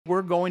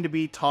We're going to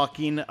be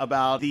talking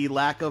about the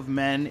lack of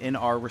men in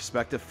our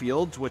respective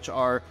fields, which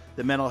are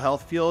the mental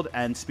health field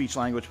and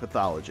speech-language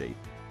pathology.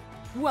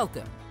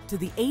 Welcome to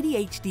the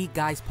ADHD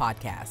Guys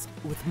podcast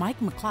with Mike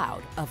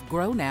McLeod of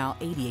Grow Now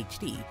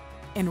ADHD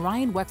and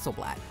Ryan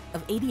Wexelblatt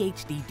of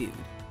ADHD Dude.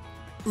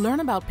 Learn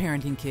about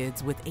parenting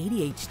kids with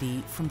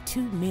ADHD from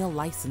two male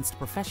licensed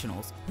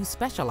professionals who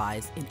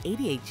specialize in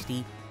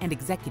ADHD and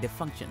executive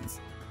functions.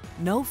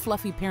 No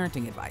fluffy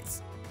parenting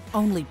advice.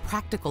 Only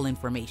practical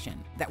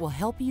information that will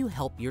help you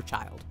help your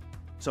child.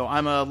 So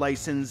I'm a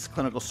licensed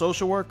clinical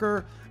social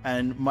worker,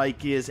 and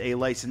Mike is a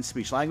licensed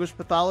speech-language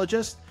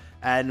pathologist,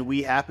 and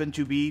we happen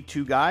to be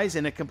two guys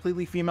in a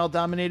completely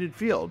female-dominated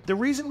field. The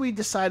reason we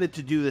decided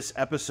to do this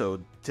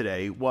episode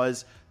today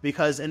was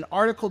because an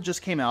article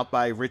just came out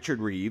by Richard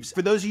Reeves.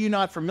 For those of you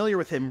not familiar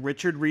with him,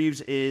 Richard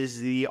Reeves is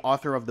the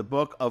author of the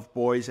book Of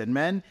Boys and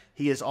Men.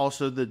 He is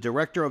also the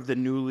director of the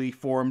newly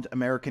formed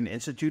American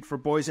Institute for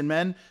Boys and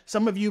Men.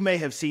 Some of you may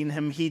have seen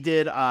him. He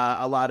did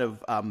a lot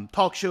of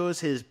talk shows.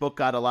 His book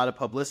got a lot of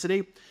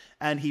publicity.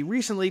 And he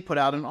recently put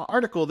out an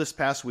article this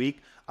past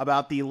week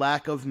about the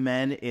lack of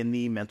men in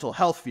the mental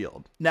health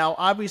field. Now,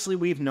 obviously,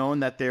 we've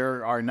known that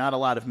there are not a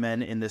lot of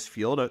men in this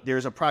field.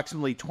 There's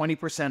approximately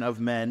 20%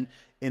 of men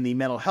in the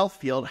mental health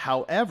field.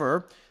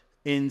 However,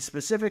 in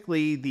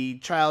specifically the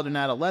child and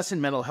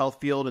adolescent mental health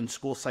field and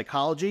school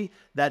psychology,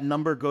 that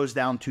number goes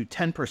down to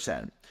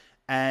 10%.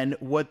 And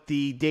what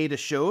the data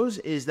shows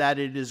is that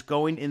it is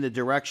going in the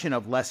direction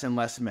of less and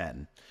less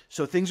men.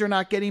 So things are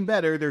not getting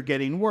better, they're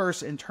getting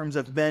worse in terms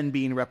of men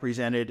being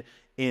represented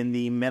in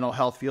the mental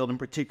health field, and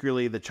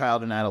particularly the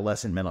child and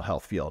adolescent mental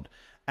health field.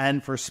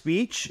 And for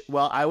speech,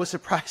 well, I was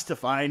surprised to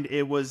find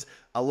it was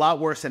a lot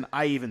worse than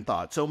I even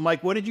thought. So,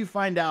 Mike, what did you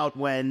find out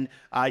when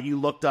you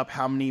looked up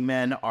how many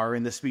men are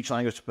in the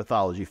speech-language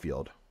pathology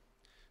field?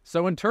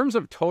 So in terms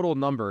of total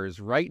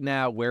numbers, right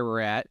now where we're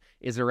at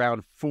is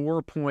around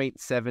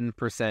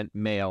 4.7%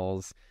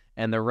 males,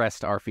 and the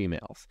rest are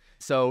females.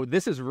 So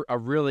this is a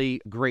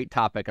really great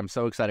topic. I'm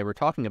so excited we're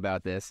talking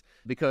about this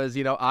because,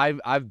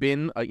 I've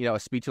been, a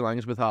speech and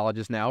language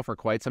pathologist now for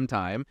quite some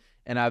time,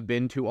 and I've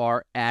been to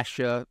our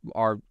ASHA,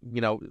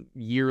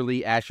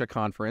 yearly ASHA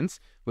conference,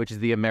 which is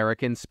the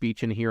American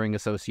Speech and Hearing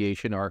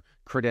Association, our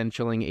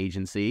credentialing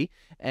agency.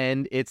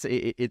 And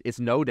it's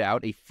no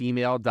doubt a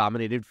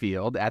female-dominated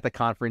field. At the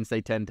conference,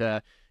 they tend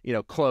to,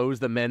 close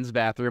the men's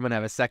bathroom and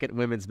have a second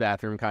women's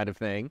bathroom kind of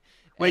thing.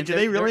 Wait, do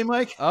they really,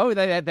 Mike? Oh,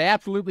 they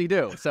absolutely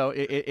do. So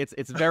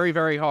it's very,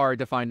 very hard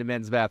to find a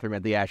men's bathroom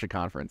at the ASHA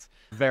conference.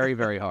 Very,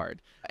 very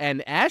hard.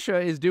 And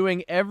ASHA is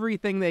doing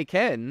everything they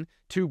can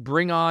to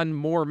bring on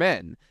more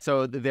men.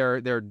 So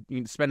they're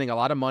spending a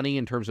lot of money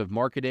in terms of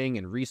marketing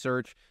and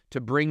research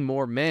to bring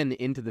more men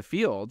into the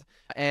field.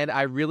 And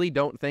I really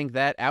don't think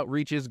that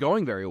outreach is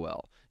going very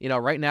well.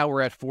 Right now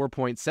we're at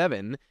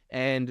 4.7,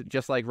 and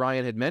just like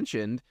Ryan had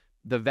mentioned,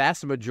 the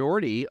vast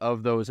majority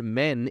of those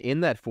men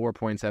in that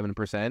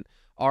 4.7%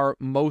 are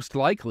most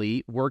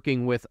likely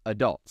working with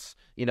adults.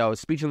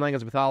 Speech and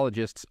language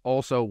pathologists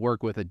also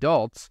work with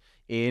adults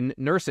in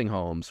nursing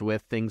homes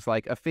with things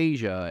like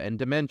aphasia and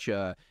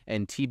dementia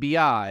and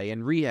TBI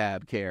and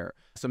rehab care.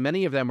 So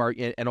many of them are,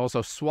 and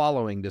also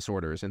swallowing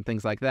disorders and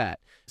things like that.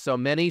 So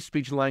many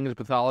speech and language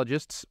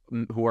pathologists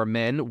who are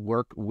men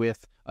work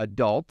with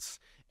adults,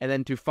 and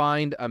then to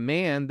find a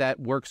man that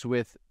works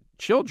with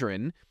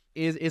children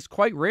is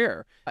quite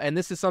rare. And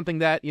this is something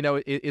that,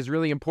 is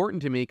really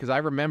important to me because I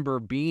remember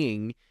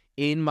being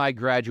in my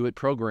graduate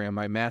program,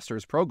 my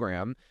master's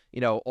program,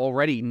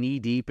 already knee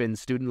deep in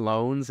student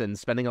loans and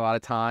spending a lot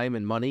of time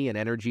and money and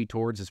energy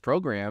towards this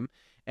program.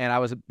 And I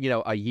was,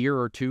 a year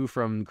or two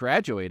from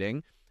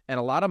graduating. And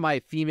a lot of my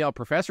female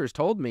professors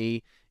told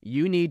me,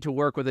 you need to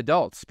work with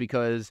adults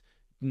because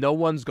no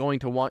one's going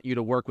to want you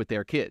to work with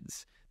their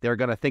kids. They're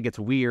going to think it's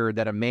weird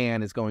that a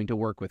man is going to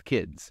work with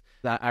kids.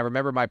 I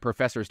remember my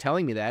professors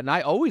telling me that, and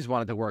I always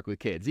wanted to work with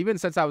kids. Even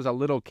since I was a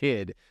little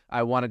kid,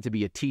 I wanted to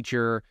be a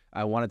teacher.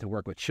 I wanted to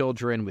work with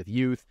children, with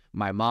youth.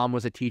 My mom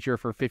was a teacher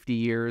for 50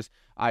 years.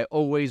 I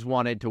always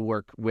wanted to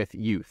work with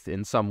youth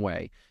in some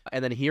way.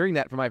 And then hearing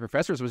that from my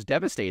professors was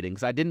devastating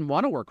because I didn't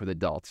want to work with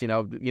adults.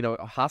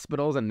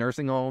 Hospitals and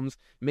nursing homes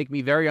make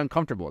me very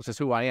uncomfortable. It's just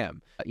who I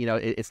am.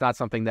 It's not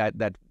something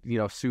that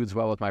soothes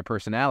well with my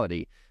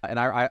personality. And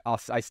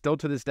I still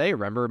to this day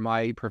remember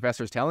my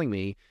professors telling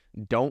me,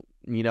 don't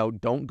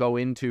go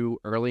into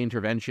early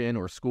intervention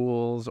or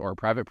schools or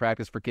private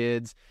practice for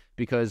kids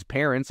because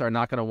parents are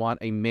not going to want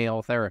a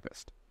male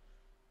therapist.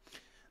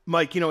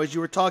 Mike, as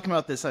you were talking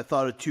about this, I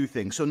thought of two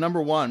things. So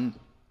number one,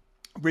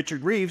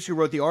 Richard Reeves, who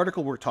wrote the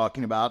article we're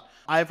talking about,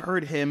 I've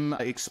heard him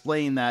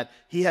explain that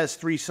he has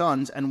 3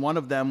 sons and one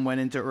of them went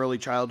into early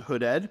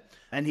childhood ed.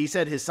 And he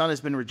said his son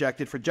has been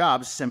rejected for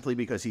jobs simply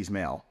because he's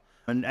male.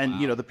 And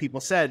Wow. The people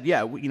said,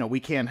 yeah, we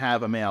can't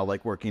have a male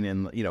like working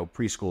in,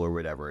 preschool or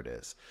whatever it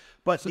is.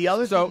 But the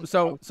other thing,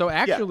 so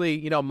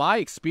actually, my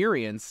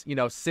experience,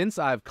 since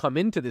I've come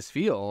into this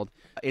field,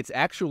 it's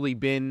actually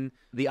been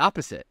the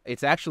opposite.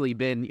 It's actually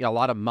been a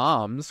lot of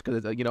moms,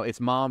 because it's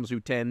moms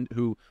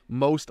who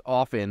most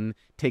often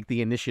take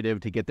the initiative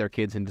to get their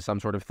kids into some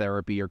sort of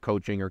therapy or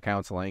coaching or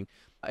counseling.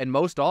 And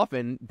most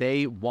often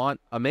they want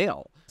a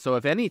male. So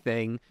if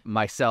anything,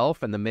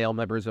 myself and the male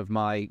members of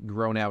my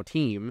Grow Now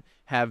team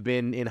have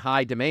been in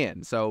high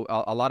demand. So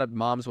a lot of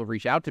moms will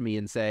reach out to me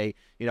and say,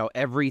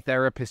 every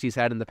therapist he's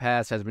had in the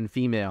past has been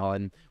female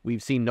and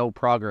we've seen no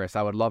progress.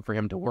 I would love for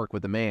him to work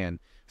with a man.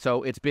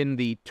 So it's been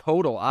the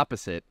total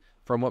opposite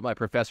from what my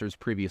professors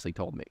previously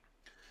told me.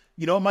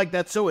 Mike,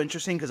 that's so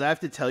interesting, because I have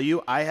to tell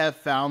you, I have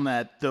found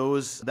that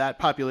that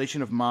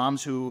population of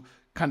moms who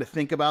kind of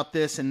think about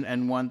this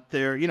and want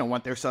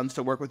their sons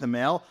to work with a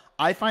male,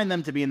 I find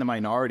them to be in the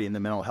minority in the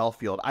mental health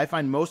field. I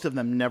find most of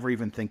them never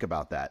even think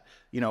about that.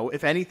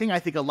 If anything, I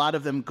think a lot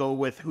of them go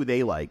with who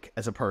they like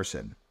as a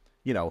person,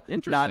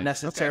 not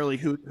necessarily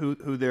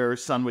who their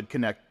son would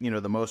connect,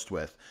 the most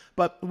with.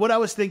 But what I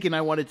was thinking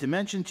I wanted to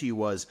mention to you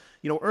was,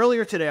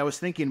 earlier today I was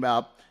thinking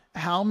about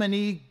how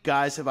many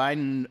guys have I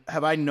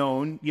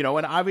known,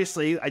 and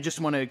obviously I just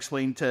want to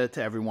explain to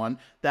everyone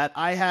that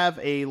I have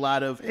a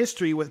lot of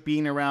history with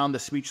being around the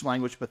speech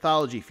language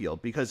pathology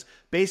field, because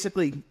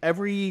basically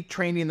every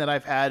training that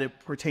I've had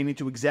pertaining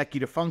to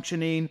executive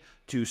functioning,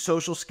 to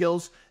social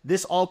skills,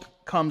 this all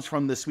comes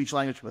from the speech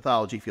language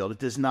pathology field. It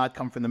does not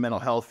come from the mental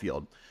health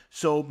field.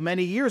 So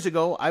many years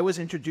ago, I was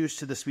introduced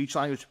to the speech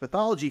language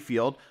pathology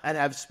field and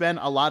have spent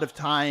a lot of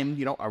time,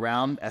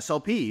 around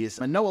SLPs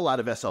and know a lot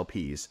of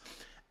SLPs.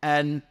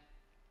 And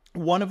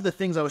one of the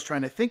things I was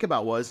trying to think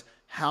about was,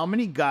 how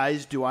many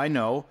guys do I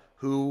know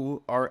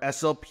who are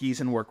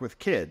SLPs and work with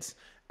kids?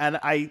 And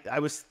I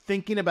was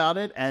thinking about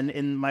it, and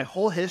in my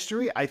whole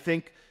history, I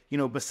think,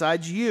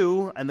 besides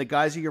you and the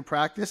guys at your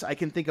practice, I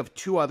can think of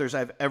 2 others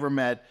I've ever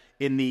met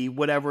in the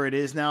whatever it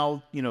is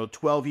now,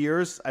 12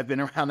 years I've been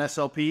around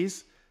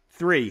SLPs.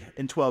 3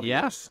 in 12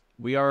 years.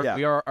 We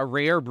are a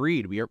rare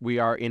breed. We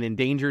are an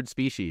endangered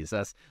species,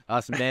 us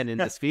men in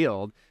this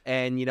field.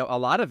 And, a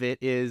lot of it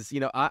is,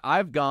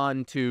 I've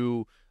gone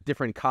to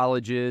different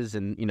colleges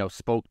and,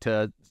 spoke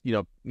to,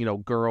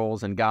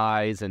 girls and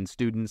guys and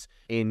students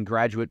in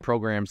graduate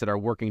programs that are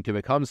working to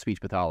become speech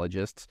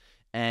pathologists.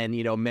 And,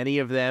 many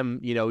of them,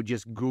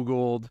 just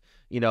Googled,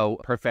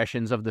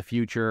 professions of the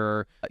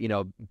future,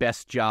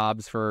 best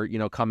jobs for,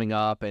 coming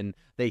up. And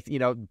they,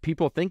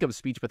 people think of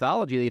speech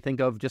pathology, they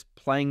think of just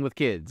playing with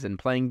kids and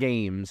playing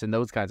games and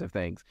those kinds of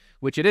things,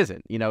 which it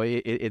isn't.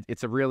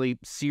 It's a really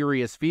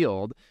serious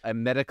field, a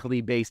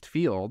medically based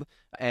field.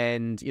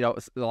 And, a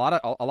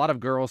lot of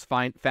girls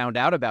found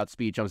out about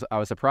speech. I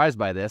was surprised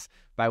by this,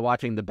 by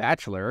watching The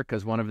Bachelor,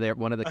 because one of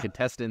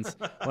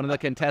the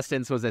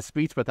contestants was a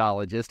speech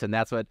pathologist, and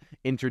that's what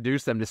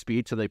introduced them to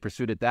speech, so they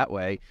pursued it that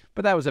way.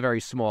 But that was a very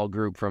small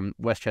group from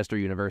Westchester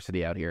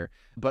University out here.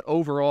 But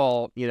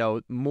overall,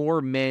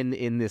 more men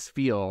in this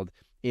field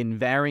in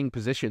varying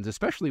positions,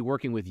 especially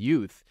working with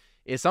youth,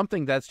 is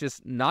something that's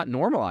just not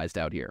normalized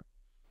out here.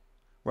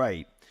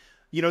 Right.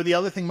 The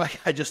other thing, Mike,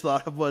 I just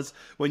thought of was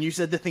when you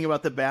said the thing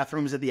about the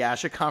bathrooms at the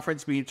ASHA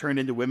conference being turned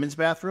into women's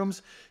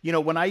bathrooms.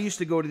 When I used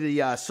to go to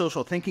the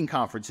social thinking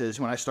conferences,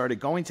 when I started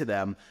going to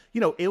them,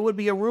 it would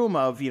be a room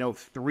of,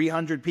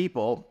 300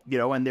 people,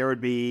 and there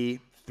would be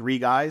 3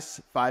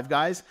 guys, 5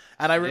 guys.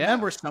 And I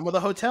remember some of the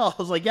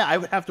hotels, like, I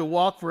would have to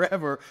walk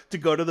forever to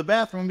go to the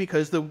bathroom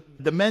because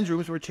the men's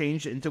rooms were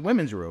changed into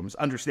women's rooms,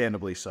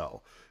 understandably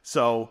so.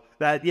 So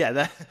that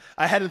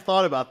I hadn't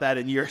thought about that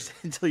in years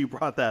until you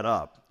brought that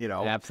up,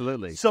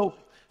 Absolutely. So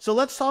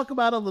let's talk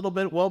about a little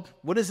bit, well,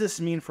 what does this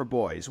mean for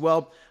boys?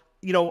 Well,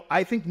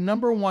 I think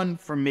number one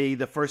for me,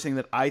 the first thing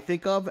that I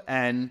think of,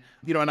 and,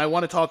 and I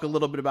want to talk a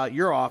little bit about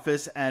your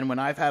office, and when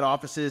I've had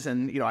offices,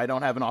 and, I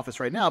don't have an office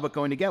right now, but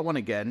going to get one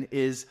again,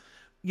 is,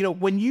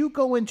 when you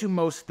go into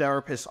most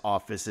therapist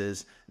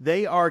offices,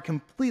 they are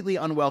completely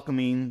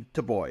unwelcoming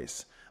to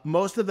boys.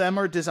 Most of them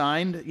are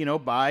designed,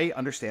 by,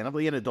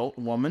 understandably, an adult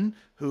woman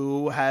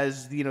who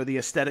has, the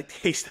aesthetic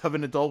taste of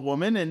an adult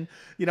woman, and,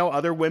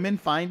 other women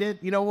find it,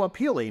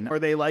 appealing, or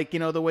they like,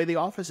 the way the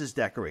office is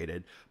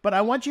decorated. But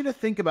I want you to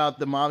think about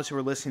the moms who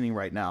are listening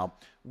right now.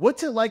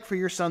 What's it like for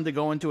your son to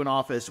go into an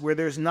office where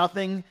there's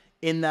nothing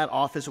in that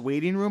office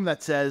waiting room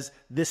that says,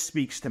 this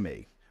speaks to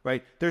me,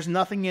 right? There's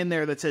nothing in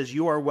there that says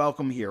you are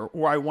welcome here,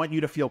 or I want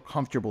you to feel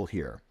comfortable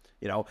here.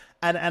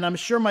 And I'm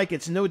sure, Mike,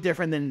 it's no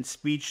different than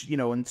speech,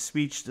 in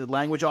speech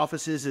language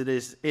offices. It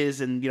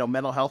is in,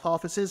 mental health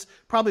offices,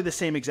 probably the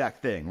same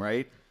exact thing,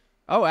 right?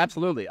 Oh,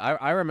 absolutely.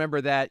 I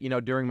remember that,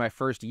 during my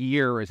first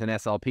year as an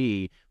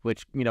SLP,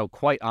 which,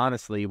 quite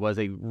honestly was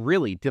a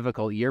really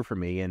difficult year for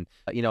me. And,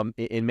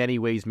 in many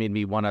ways made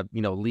me want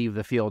to, leave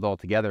the field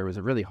altogether. It was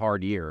a really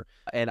hard year.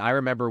 And I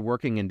remember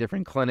working in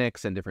different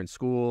clinics and different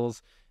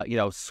schools.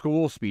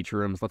 School speech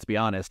rooms, let's be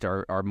honest,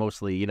 are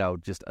mostly,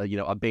 just,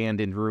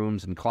 abandoned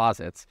rooms and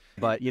closets.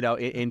 But,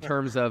 in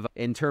terms of,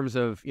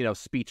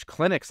 speech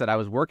clinics that I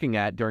was working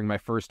at during my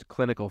first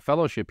clinical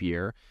fellowship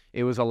year,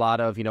 It was a lot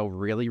of,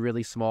 really,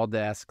 really small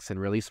desks and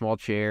really small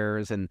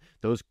chairs and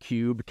those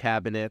cube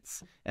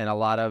cabinets, and a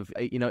lot of,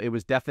 it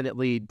was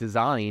definitely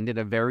designed in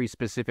a very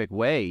specific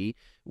way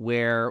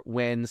where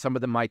when some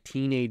of my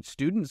teenage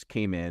students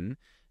came in,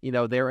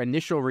 their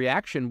initial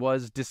reaction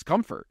was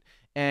discomfort.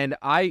 And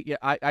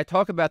I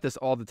talk about this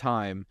all the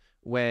time.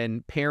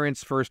 When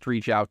parents first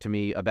reach out to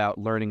me about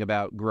learning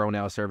about Grow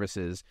Now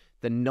services,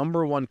 the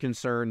number one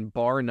concern,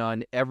 bar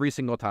none, every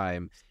single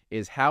time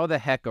is how the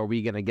heck are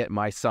we going to get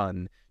my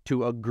son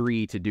to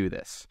agree to do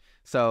this?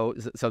 So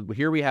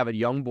here we have a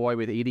young boy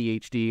with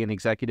ADHD and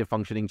executive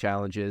functioning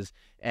challenges,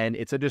 and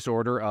it's a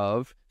disorder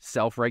of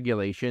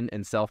self-regulation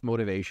and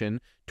self-motivation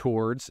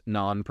towards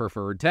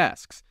non-preferred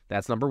tasks.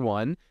 That's number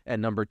one.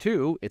 And number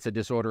two, it's a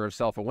disorder of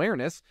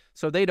self-awareness,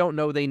 so they don't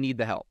know they need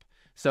the help.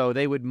 So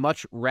they would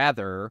much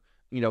rather,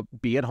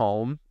 be at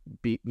home,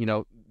 be,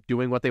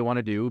 doing what they want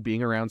to do,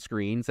 being around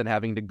screens, and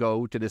having to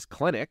go to this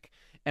clinic.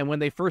 And when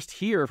they first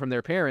hear from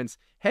their parents,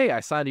 hey, I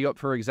signed you up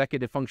for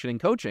executive functioning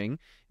coaching,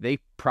 they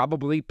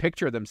probably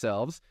picture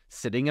themselves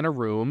sitting in a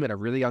room, in a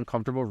really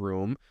uncomfortable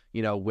room,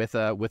 with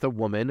a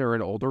woman or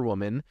an older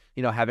woman,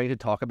 having to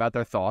talk about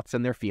their thoughts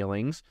and their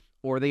feelings,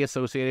 or they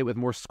associate it with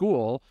more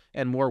school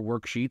and more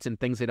worksheets and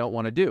things they don't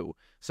want to do.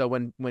 So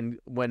when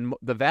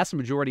the vast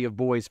majority of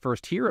boys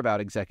first hear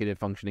about executive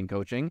functioning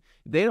coaching,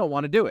 they don't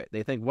want to do it.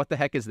 They think, what the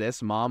heck is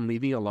this? Mom,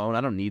 leave me alone.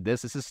 I don't need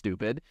this. This is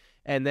stupid.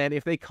 And then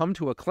if they come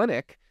to a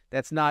clinic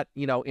that's not,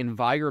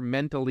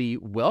 environmentally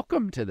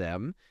welcome to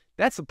them,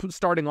 that's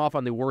starting off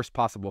on the worst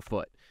possible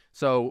foot.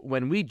 So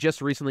when we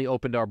just recently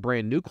opened our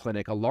brand new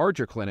clinic, a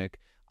larger clinic,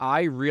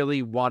 I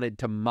really wanted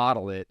to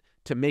model it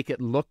to make it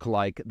look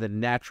like the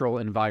natural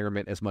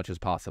environment as much as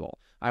possible.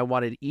 I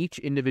wanted each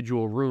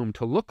individual room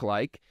to look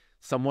like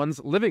someone's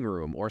living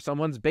room or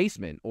someone's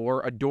basement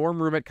or a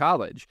dorm room at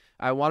college.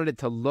 I wanted it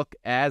to look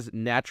as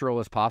natural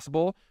as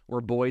possible,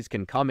 where boys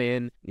can come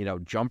in,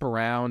 jump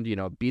around,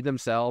 be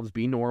themselves,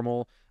 be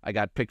normal. I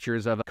got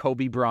pictures of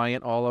Kobe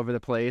Bryant all over the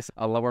place,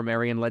 a Lower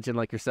Merion legend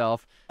like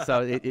yourself.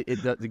 So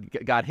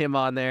it got him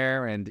on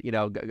there, and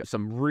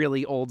some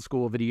really old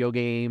school video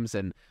games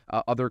and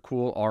other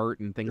cool art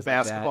and things like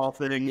that. The basketball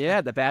thing.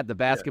 Yeah, the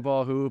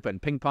basketball hoop and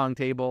ping pong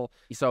table.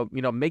 So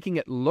making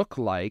it look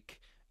like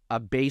a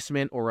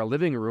basement or a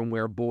living room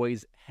where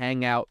boys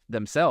hang out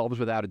themselves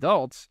without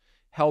adults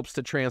helps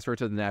to transfer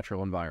to the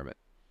natural environment.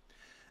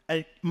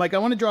 And Mike, I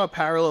want to draw a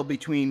parallel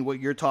between what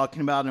you're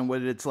talking about and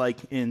what it's like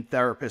in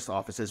therapist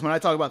offices. When I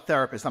talk about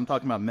therapists, I'm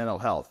talking about mental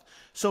health.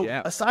 So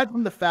aside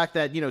from the fact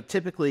that,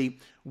 typically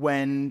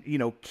when,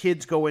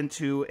 kids go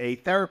into a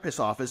therapist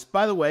office,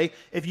 by the way,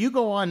 if you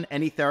go on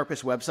any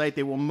therapist website,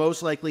 they will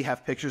most likely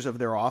have pictures of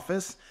their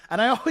office.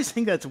 And I always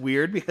think that's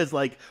weird because,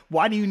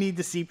 why do you need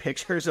to see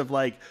pictures of,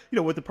 what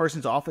the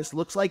person's office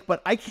looks like?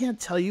 But I can't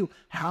tell you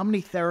how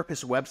many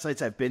therapist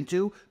websites I've been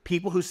to,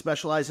 people who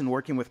specialize in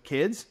working with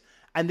kids.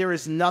 And there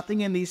is nothing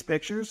in these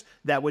pictures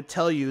that would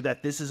tell you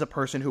that this is a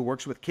person who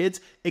works with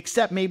kids,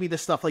 except maybe the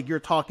stuff like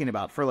you're talking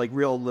about for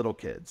real little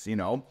kids,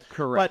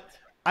 Correct.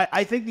 But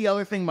I think the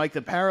other thing, Mike,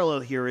 the parallel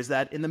here is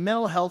that in the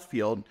mental health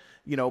field,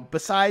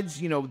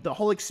 besides, the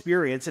whole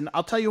experience, and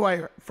I'll tell you why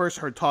I first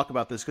heard talk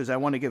about this because I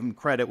want to give him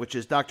credit, which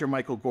is Dr.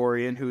 Michael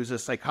Gorian, who's a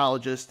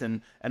psychologist and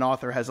an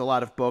author, has a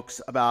lot of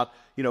books about,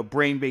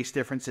 brain-based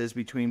differences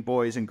between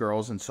boys and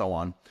girls and so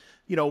on.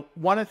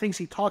 One of the things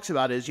he talks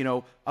about is,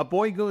 a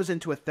boy goes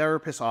into a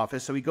therapist's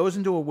office. So he goes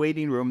into a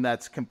waiting room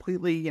that's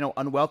completely,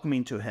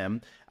 unwelcoming to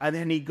him. And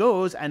then he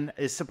goes and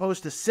is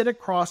supposed to sit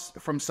across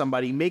from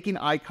somebody, making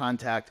eye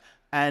contact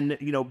and,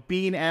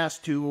 being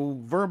asked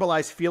to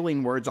verbalize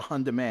feeling words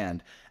on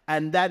demand.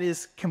 And that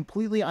is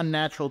completely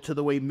unnatural to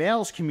the way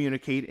males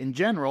communicate in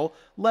general,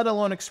 let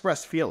alone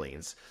express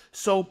feelings.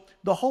 So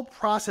the whole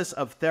process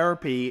of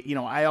therapy,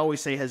 I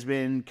always say has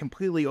been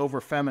completely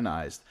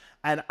over-feminized.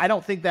 And I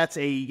don't think that's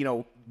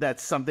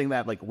that's something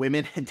that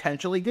women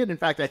intentionally did. In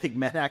fact, I think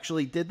men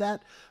actually did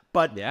that.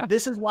 But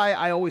This is why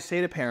I always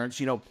say to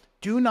parents,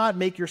 do not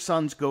make your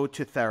sons go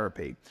to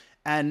therapy.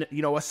 And,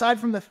 aside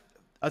from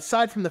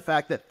the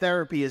fact that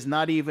therapy is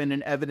not even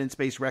an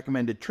evidence-based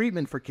recommended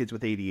treatment for kids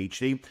with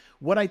ADHD,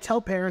 what I tell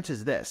parents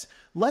is this.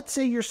 Let's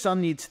say your son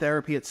needs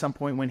therapy at some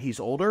point when he's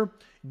older.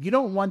 You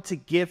don't want to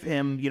give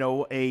him,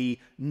 a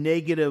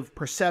negative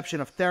perception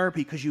of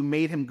therapy because you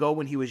made him go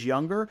when he was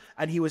younger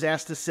and he was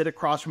asked to sit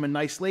across from a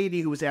nice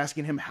lady who was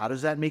asking him, how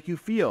does that make you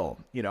feel?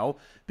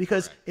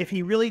 Because if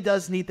he really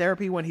does need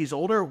therapy when he's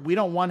older, we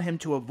don't want him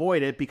to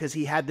avoid it because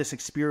he had this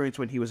experience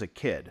when he was a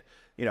kid.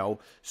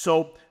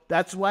 So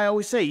that's why I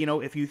always say,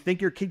 if you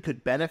think your kid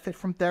could benefit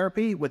from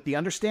therapy with the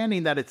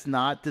understanding that it's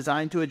not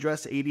designed to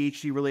address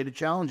ADHD related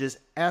challenges,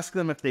 ask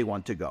them if they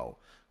want to go.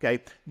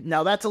 Okay.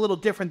 Now that's a little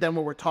different than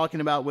what we're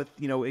talking about with,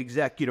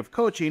 executive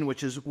coaching,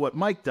 which is what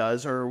Mike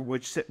does, or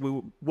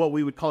what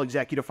we would call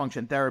executive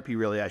function therapy,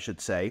 really, I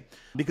should say,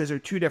 because they're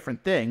two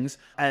different things.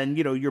 And,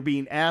 you're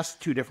being asked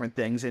two different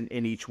things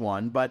in each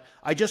one. But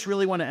I just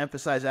really want to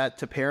emphasize that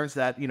to parents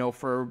that,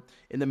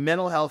 in the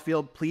mental health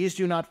field, please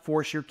do not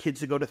force your kids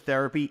to go to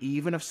therapy,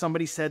 even if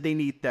somebody said they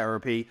need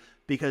therapy,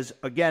 because,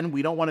 again,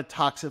 we don't want to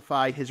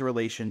toxify his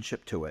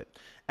relationship to it.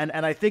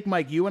 And I think,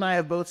 Mike, you and I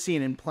have both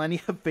seen in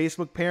plenty of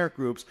Facebook parent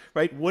groups,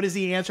 right? What is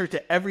the answer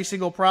to every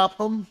single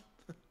problem?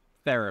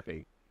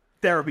 Therapy.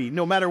 Therapy,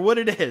 no matter what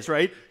it is,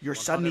 right? Your 100%.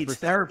 son needs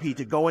therapy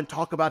to go and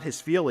talk about his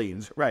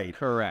feelings, right?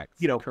 Correct.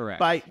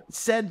 Correct.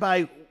 Said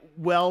by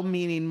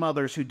well-meaning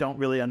mothers who don't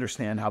really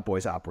understand how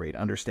boys operate,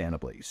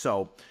 understandably.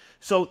 So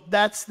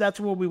that's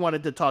what we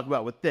wanted to talk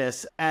about with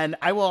this. And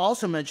I will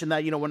also mention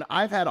that, when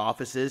I've had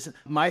offices,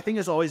 my thing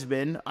has always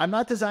been, I'm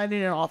not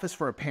designing an office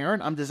for a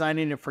parent, I'm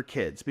designing it for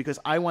kids, because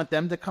I want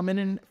them to come in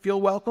and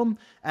feel welcome.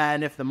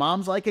 And if the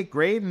moms like it,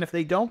 great. And if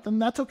they don't, then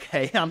that's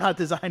okay. I'm not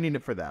designing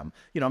it for them.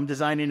 I'm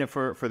designing it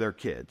for their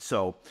kids.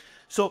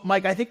 So,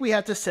 Mike, I think we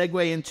have to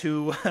segue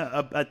into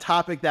a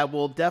topic that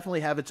will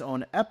definitely have its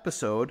own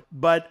episode,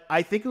 but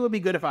I think it would be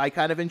good if I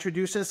kind of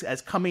introduce this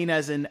as coming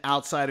as an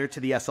outsider to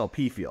the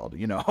SLP field,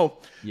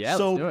 Yeah, let's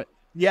do it.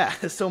 Yeah,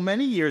 so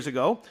many years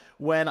ago,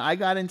 when I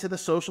got into the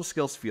social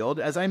skills field,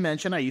 as I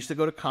mentioned, I used to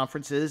go to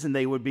conferences and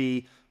they would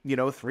be,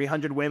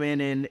 300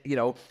 women in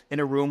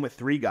a room with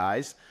 3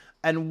 guys.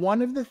 And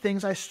one of the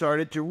things I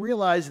started to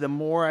realize the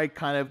more I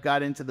kind of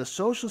got into the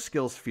social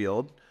skills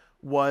field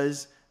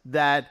was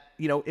that,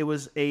 it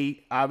was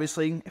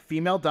obviously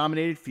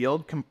female-dominated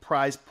field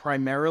comprised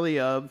primarily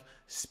of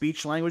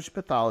speech-language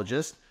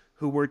pathologists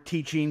who were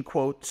teaching,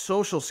 quote,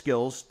 social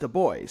skills to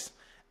boys.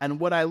 And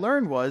what I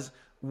learned was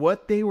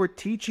what they were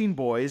teaching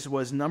boys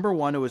was, number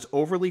one, it was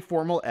overly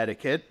formal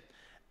etiquette,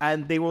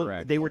 and they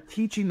were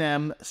teaching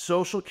them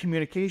social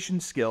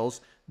communication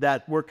skills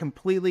that were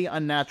completely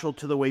unnatural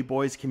to the way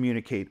boys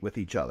communicate with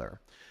each other.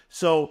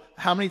 So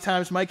how many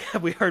times, Mike,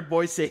 have we heard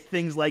boys say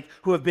things like,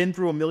 who have been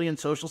through a million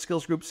social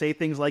skills groups, say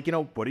things like,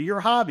 what are your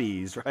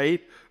hobbies,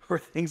 right? Or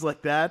things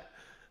like that.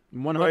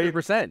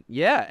 100%.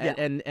 Yeah.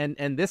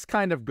 And this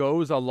kind of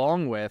goes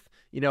along with,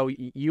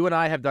 you and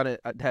I have done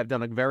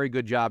a very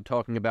good job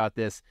talking about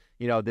this,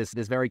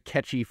 this very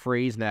catchy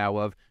phrase now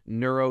of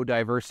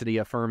neurodiversity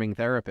affirming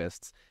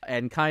therapists,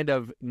 and kind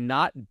of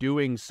not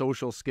doing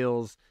social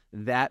skills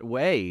that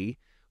way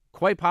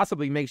quite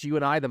possibly makes you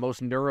and I the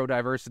most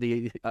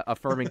neurodiversity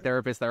affirming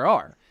therapists there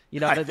are.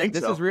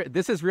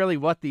 This is really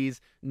what this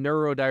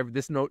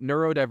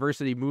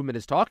neurodiversity movement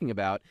is talking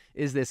about,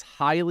 is this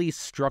highly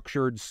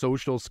structured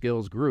social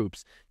skills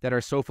groups that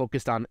are so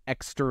focused on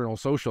external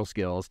social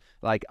skills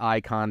like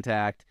eye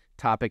contact,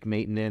 topic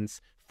maintenance,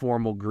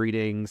 formal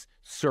greetings,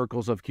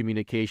 circles of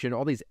communication,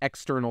 all these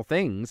external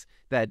things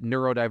that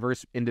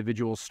neurodiverse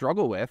individuals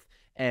struggle with.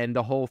 And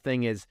the whole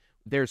thing is,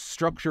 there's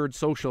structured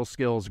social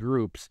skills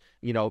groups,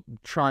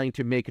 trying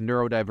to make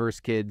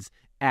neurodiverse kids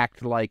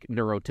act like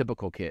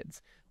neurotypical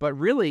kids. But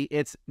really,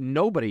 it's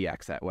nobody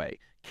acts that way.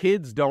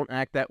 Kids don't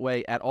act that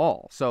way at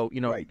all. So,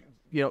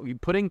 you're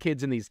putting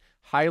kids in these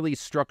highly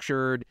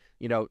structured,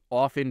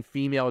 often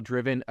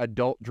female-driven,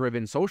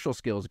 adult-driven social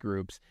skills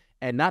groups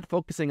and not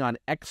focusing on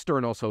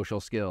external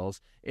social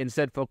skills,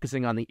 instead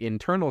focusing on the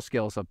internal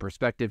skills of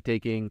perspective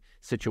taking,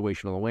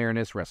 situational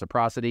awareness,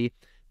 reciprocity.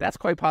 That's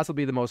quite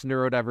possibly the most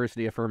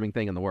neurodiversity affirming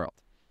thing in the world.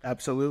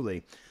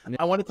 Absolutely.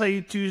 I want to tell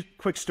you 2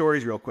 quick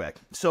stories real quick.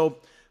 So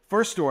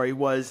first story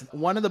was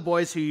one of the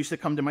boys who used to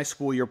come to my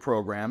school year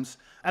programs.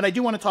 And I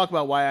do want to talk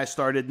about why I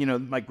started,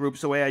 my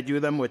groups the way I do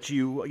them, which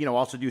you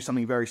also do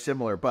something very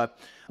similar. But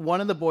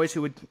one of the boys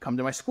who would come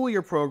to my school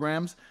year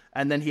programs,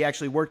 and then he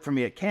actually worked for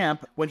me at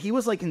camp, when he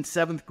was like in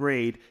 7th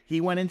grade,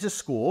 he went into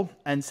school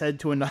and said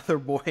to another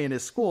boy in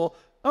his school,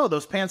 "Oh,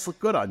 those pants look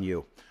good on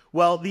you."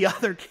 Well, the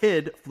other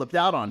kid flipped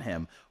out on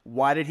him.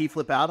 Why did he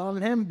flip out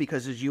on him?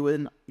 Because as you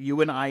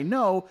and I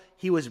know,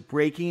 he was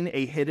breaking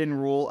a hidden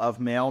rule of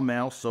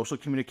male-male social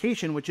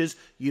communication, which is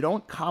you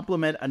don't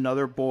compliment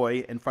another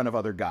boy in front of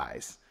other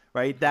guys,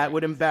 right? That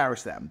would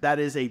embarrass them. That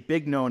is a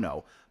big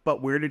no-no.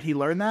 But where did he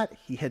learn that?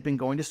 He had been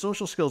going to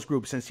social skills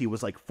groups since he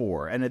was like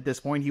 4. And at this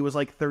point, he was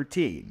like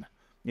 13.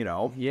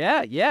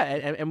 Yeah.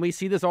 And we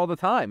see this all the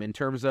time in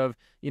terms of,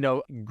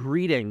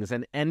 greetings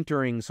and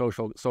entering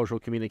social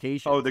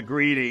communication. Oh, the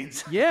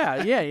greetings.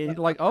 Yeah.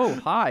 Like, oh,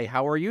 hi,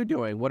 how are you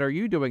doing? What are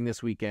you doing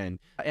this weekend?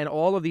 And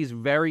all of these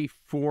very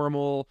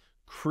formal,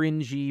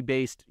 cringy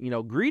based,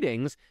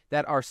 greetings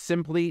that are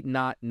simply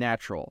not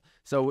natural.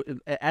 So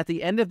at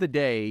the end of the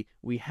day,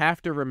 we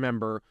have to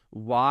remember,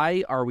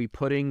 why are we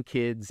putting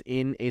kids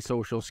in a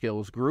social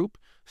skills group?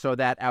 So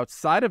that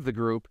outside of the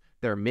group,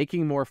 they're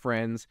making more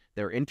friends,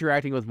 they're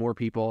interacting with more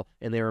people,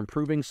 and they're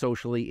improving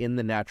socially in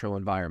the natural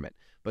environment.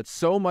 But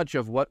so much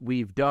of what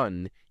we've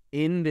done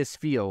in this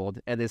field,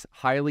 and this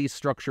highly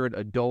structured,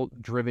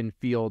 adult-driven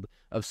field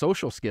of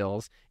social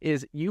skills,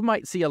 is you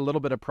might see a little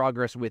bit of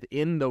progress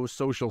within those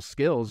social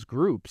skills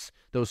groups,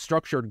 those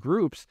structured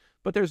groups,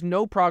 but there's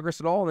no progress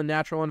at all in the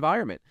natural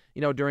environment.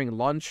 During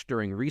lunch,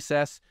 during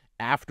recess,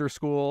 after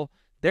school,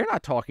 they're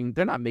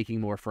not making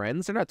more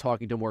friends. They're not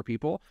talking to more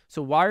people.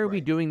 So why are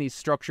we doing these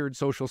structured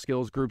social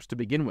skills groups to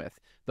begin with?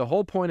 The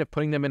whole point of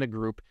putting them in a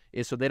group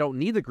is so they don't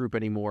need the group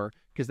anymore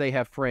because they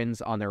have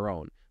friends on their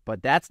own.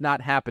 But that's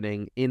not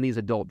happening in these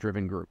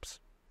adult-driven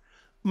groups.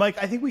 Mike,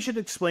 I think we should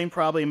explain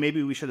probably,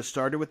 maybe we should have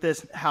started with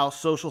this, how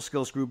social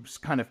skills groups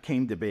kind of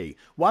came to be.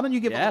 Why don't you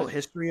give a little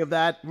history of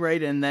that,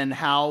 right? And then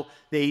how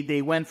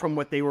they went from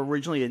what they were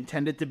originally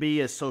intended to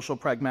be as social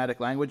pragmatic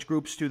language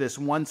groups to this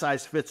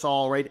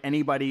one-size-fits-all, right?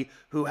 Anybody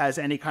who has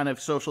any kind of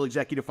social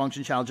executive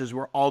function challenges,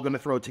 we're all going to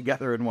throw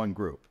together in one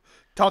group.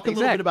 Talk a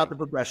little bit about the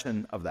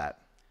progression of that.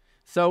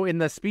 So in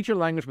the speech and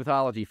language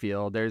pathology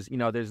field, there's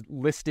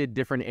listed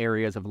different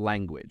areas of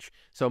language.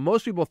 So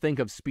most people think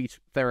of speech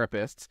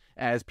therapists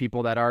as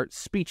people that are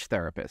speech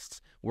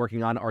therapists,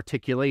 working on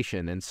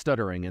articulation and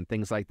stuttering and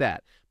things like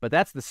that. But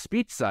that's the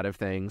speech side of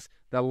things.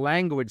 The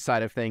language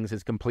side of things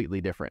is completely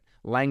different.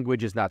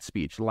 Language is not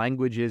speech.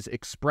 Language is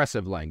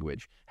expressive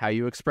language, how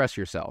you express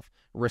yourself.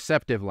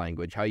 Receptive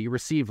language, how you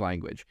receive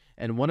language.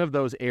 And one of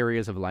those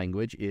areas of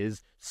language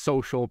is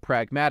social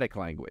pragmatic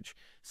language.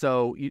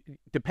 So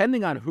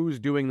depending on who's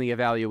doing the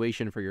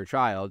evaluation for your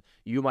child,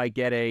 you might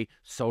get a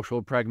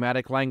social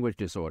pragmatic language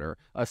disorder,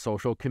 a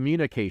social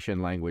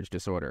communication language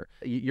disorder.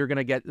 You're going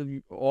to get,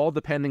 all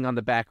depending on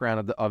the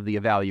background of the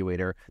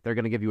evaluator, they're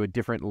going to give you a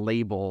different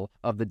label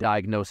of the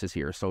diagnosis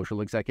here: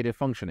 social executive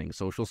functioning,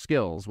 social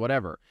skills,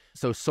 whatever.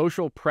 So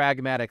social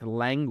pragmatic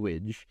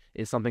language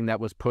is something that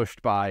was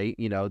pushed by,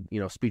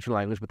 speech and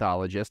language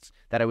pathologists,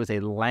 that it was a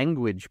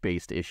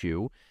language-based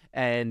issue.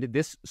 And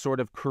this sort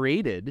of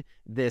created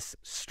this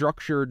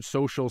structured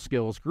social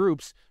skills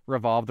groups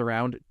revolved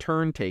around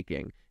turn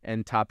taking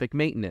and topic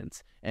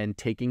maintenance and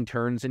taking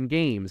turns in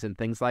games and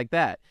things like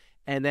that.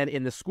 And then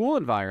in the school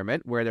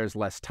environment, where there's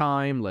less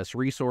time, less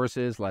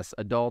resources, less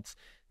adults,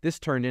 this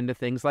turned into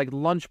things like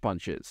lunch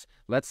bunches.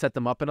 Let's set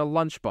them up in a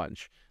lunch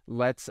bunch.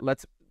 Let's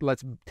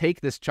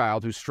take this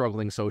child who's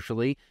struggling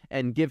socially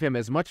and give him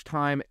as much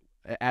time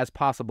as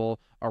possible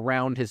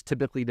around his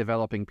typically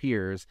developing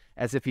peers,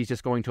 as if he's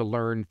just going to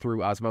learn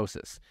through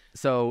osmosis.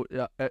 So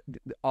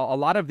a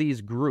lot of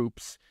these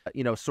groups,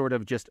 sort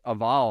of just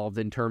evolved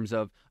in terms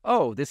of,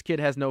 oh, this kid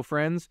has no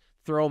friends,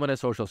 throw him in a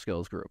social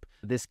skills group.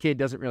 This kid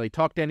doesn't really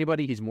talk to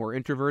anybody, he's more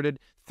introverted,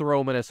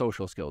 throw him in a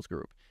social skills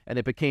group. And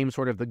it became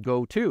sort of the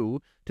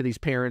go-to to these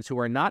parents who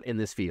are not in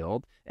this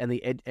field, and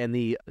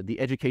the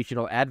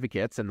educational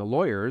advocates and the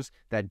lawyers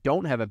that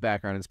don't have a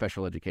background in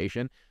special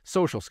education: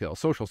 social skills,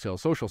 social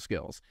skills, social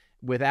skills,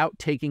 without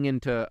taking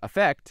into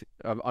effect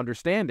of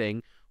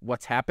understanding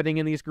what's happening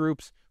in these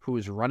groups, who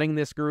is running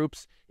these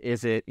groups.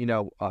 Is it,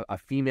 a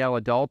female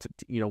adult,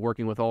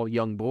 working with all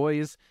young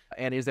boys?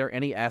 And is there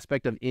any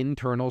aspect of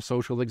internal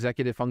social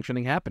executive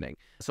functioning happening?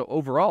 So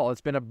overall,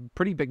 it's been a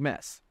pretty big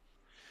mess.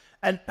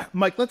 And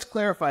Mike, let's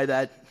clarify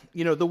that,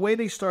 the way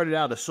they started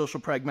out as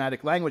social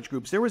pragmatic language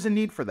groups, there was a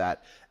need for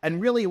that.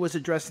 And really it was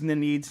addressing the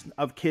needs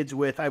of kids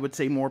with, I would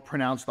say, more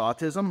pronounced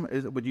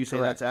autism. Would you say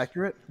Correct. that's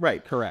accurate?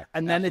 Right. Correct.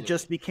 And then it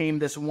just became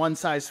this one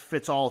size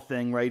fits all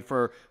thing, right?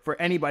 For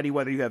anybody,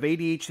 whether you have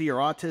ADHD or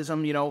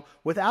autism,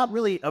 without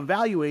really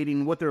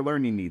evaluating what their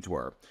learning needs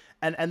were.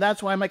 And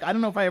that's why I'm like, I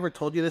don't know if I ever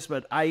told you this,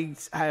 but I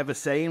have a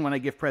saying when I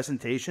give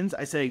presentations.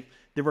 I say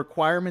the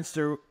requirements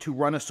to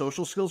run a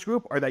social skills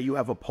group are that you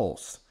have a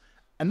pulse.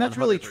 And that's 100%.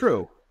 Really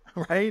true,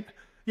 right?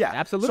 Yeah,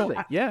 absolutely.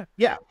 So,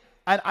 yeah.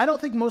 And I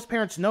don't think most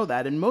parents know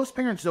that. And most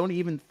parents don't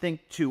even think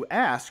to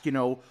ask,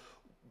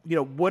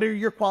 what are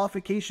your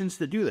qualifications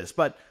to do this?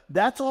 But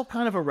that's all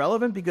kind of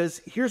irrelevant,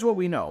 because here's what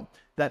we know,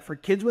 that for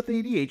kids with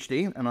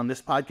ADHD, and on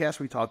this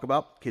podcast we talk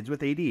about kids with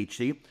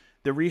ADHD,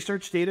 the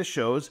research data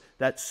shows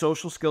that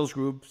social skills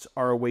groups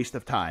are a waste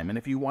of time. And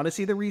if you want to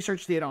see the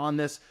research data on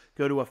this,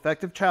 go to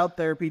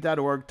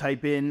effectivechildtherapy.org,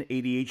 type in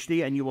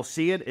ADHD, and you will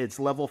see it. It's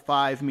level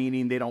 5,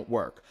 meaning they don't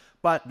work.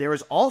 But there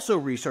is also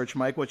research,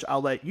 Mike, which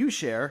I'll let you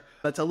share,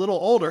 that's a little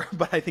older,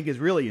 but I think is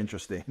really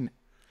interesting.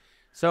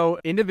 So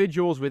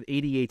individuals with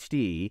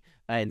ADHD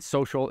and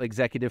social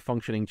executive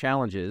functioning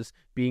challenges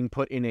being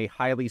put in a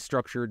highly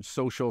structured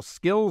social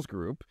skills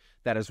group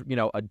that is,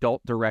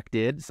 adult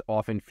directed,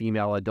 often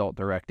female adult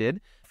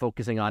directed,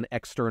 focusing on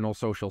external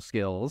social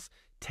skills,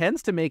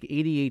 tends to make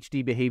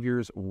ADHD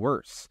behaviors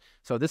worse.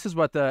 So this is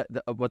what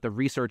the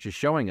research is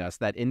showing us,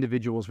 that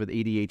individuals with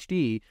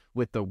ADHD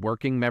with the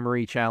working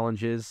memory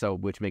challenges, so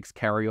which makes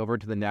carryover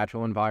to the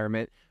natural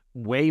environment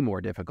way more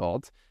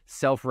difficult,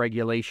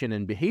 self-regulation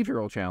and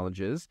behavioral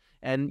challenges,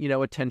 and,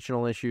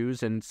 attentional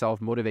issues and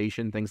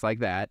self-motivation, things like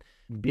that,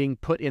 being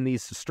put in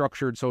these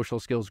structured social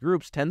skills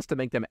groups tends to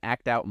make them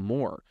act out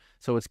more.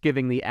 So it's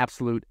giving the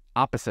absolute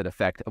opposite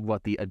effect of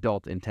what the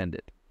adult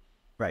intended.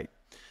 Right.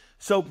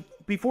 So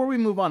before we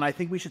move on, I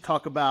think we should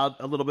talk about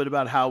a little bit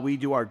about how we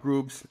do our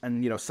groups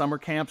and, summer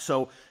camp.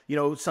 So,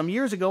 some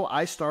years ago,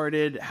 I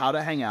started How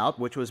to Hang Out,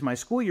 which was my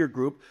school year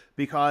group,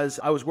 because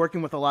I was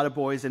working with a lot of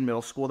boys in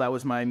middle school. That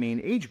was my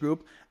main age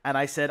group. And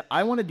I said,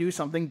 I want to do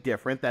something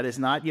different that is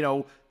not,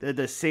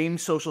 the same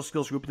social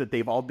skills group that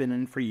they've all been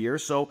in for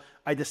years. So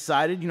I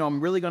decided,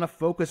 I'm really going to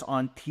focus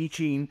on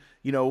teaching,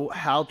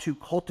 how to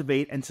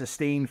cultivate and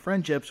sustain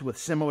friendships with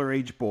similar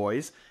age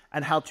boys,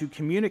 and how to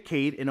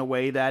communicate in a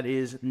way that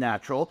is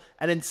natural.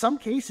 And in some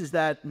cases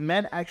that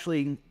meant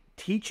actually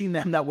teaching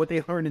them that what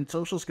they learned in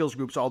social skills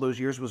groups all those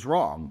years was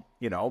wrong,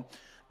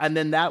 And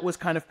then that was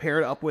kind of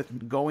paired up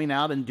with going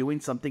out and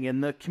doing something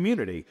in the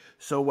community.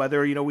 So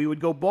whether, we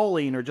would go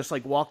bowling or just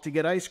like walk to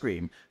get ice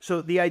cream.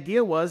 So the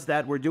idea was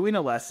that we're doing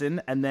a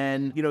lesson and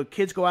then,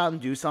 kids go out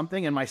and do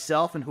something, and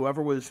myself and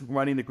whoever was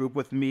running the group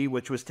with me,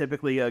 which was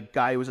typically a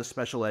guy who was a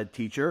special ed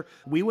teacher,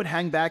 we would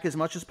hang back as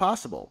much as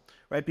possible,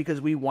 right?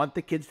 Because we want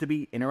the kids to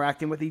be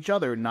interacting with each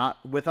other, not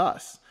with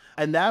us.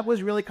 And that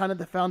was really kind of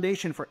the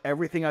foundation for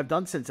everything I've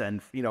done since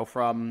then,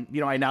 from,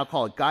 I now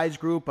call it Guys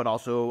Group, but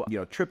also,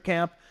 Trip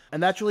Camp.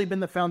 And that's really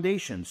been the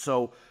foundation.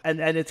 So, and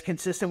it's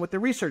consistent with the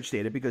research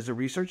data, because the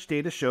research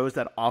data shows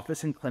that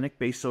office and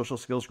clinic-based social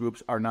skills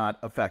groups are not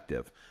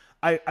effective.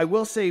 I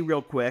will say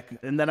real quick,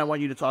 and then I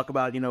want you to talk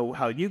about,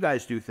 how you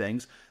guys do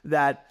things,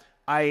 that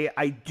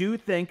I do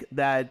think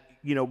that,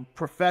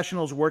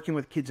 professionals working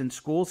with kids in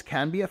schools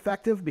can be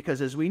effective,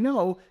 because as we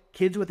know,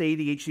 kids with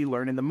ADHD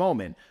learn in the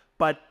moment.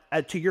 But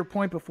to your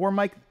point before,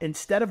 Mike,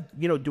 instead of,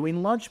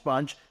 doing lunch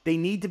bunch, they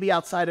need to be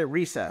outside at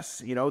recess.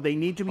 They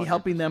need to be 100%.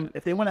 Helping them.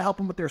 If they want to help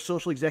them with their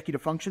social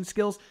executive function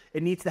skills,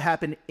 it needs to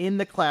happen in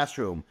the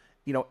classroom,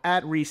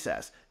 at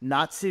recess,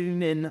 not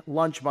sitting in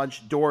lunch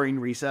bunch during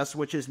recess,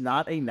 which is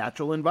not a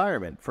natural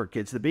environment for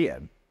kids to be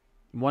in.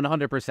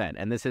 100%.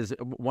 And this is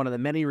one of the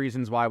many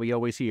reasons why we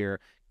always hear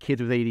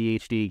kids with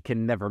ADHD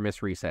can never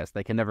miss recess.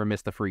 They can never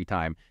miss the free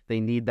time. They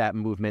need that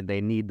movement.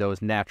 They need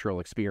those natural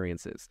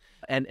experiences.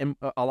 And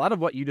a lot of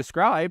what you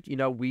described,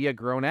 we at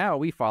Grow Now,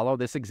 we follow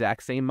this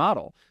exact same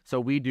model. So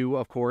we do,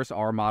 of course,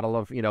 our model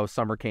of,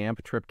 summer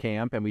camp, trip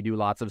camp, and we do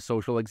lots of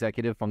social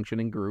executive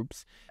functioning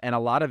groups. And a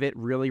lot of it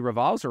really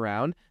revolves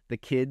around the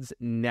kids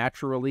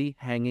naturally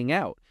hanging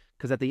out.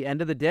 Because at the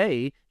end of the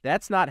day,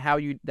 that's not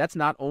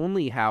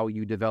only how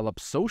you develop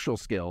social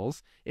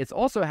skills, it's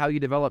also how you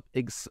develop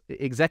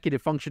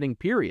executive functioning,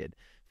 period.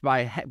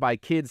 By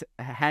kids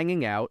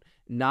hanging out,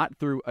 not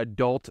through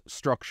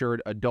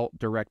adult-structured,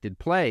 adult-directed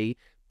play.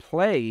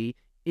 Play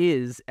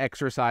is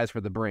exercise for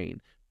the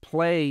brain.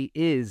 Play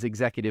is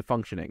executive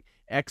functioning.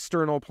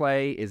 External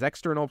play is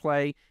external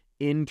play.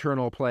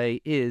 Internal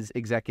play is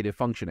executive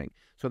functioning.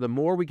 So the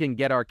more we can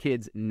get our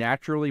kids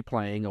naturally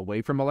playing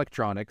away from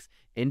electronics,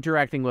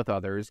 interacting with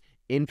others,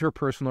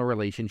 interpersonal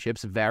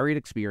relationships, varied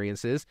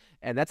experiences,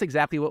 and that's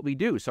exactly what we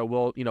do. So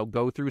we'll,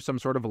 go through some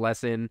sort of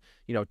lesson,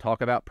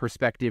 talk about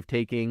perspective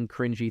taking,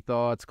 cringy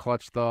thoughts,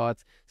 clutch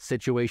thoughts,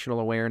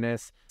 situational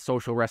awareness,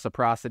 social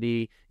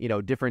reciprocity,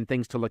 different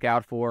things to look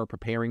out for,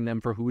 preparing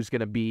them for who's going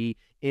to be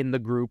in the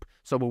group.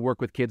 So we'll work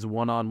with kids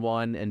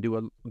one-on-one and do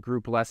a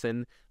group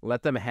lesson,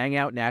 let them hang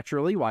out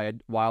naturally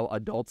while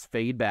adults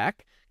fade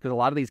back. Because a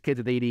lot of these kids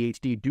with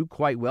ADHD do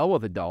quite well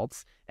with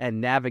adults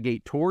and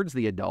navigate towards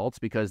the adults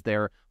because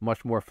they're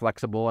much more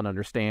flexible and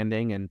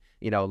understanding and,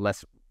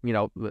 less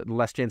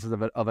chances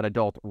of an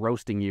adult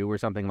roasting you or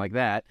something like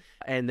that.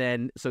 And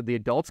then, so the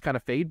adults kind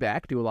of fade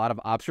back, do a lot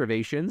of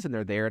observations, and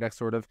they're there to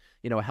sort of,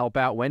 help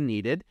out when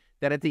needed.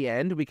 Then at the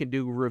end, we can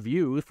do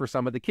reviews for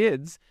some of the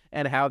kids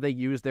and how they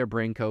use their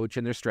brain coach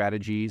and their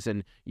strategies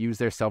and use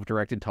their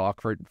self-directed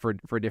talk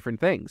for different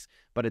things.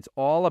 But it's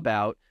all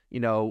about,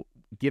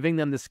 giving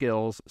them the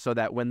skills so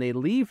that when they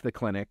leave the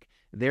clinic,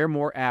 they're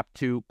more apt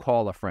to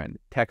call a friend,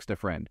 text a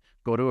friend,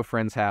 go to a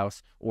friend's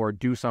house, or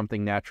do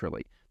something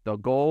naturally. The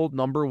goal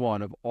number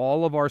one of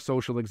all of our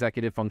social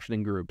executive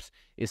functioning groups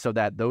is so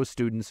that those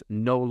students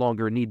no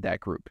longer need that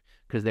group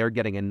because they're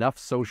getting enough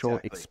social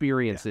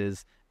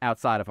experiences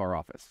outside of our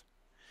office.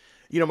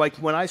 Mike,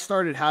 when I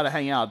started How to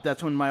Hang Out,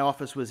 that's when my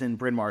office was in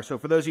Bryn Mawr. So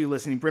for those of you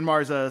listening, Bryn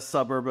Mawr is a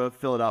suburb of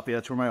Philadelphia.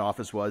 That's where my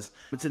office was.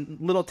 It's a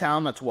little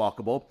town that's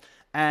walkable.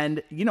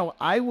 And,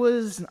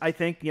 I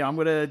think, I'm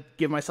going to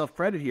give myself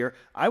credit here.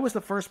 I was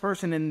the first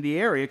person in the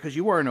area, because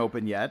you weren't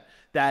open yet,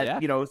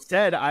 that,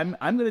 said, I'm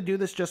going to do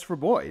this just for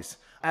boys.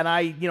 And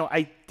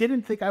I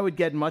didn't think I would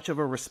get much of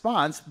a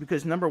response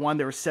because, number one,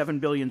 there were 7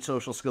 billion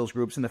social skills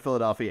groups in the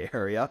Philadelphia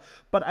area.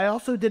 But I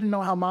also didn't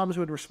know how moms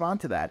would respond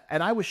to that.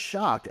 And I was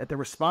shocked at the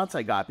response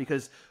I got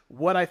because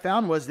what I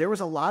found was there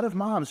was a lot of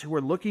moms who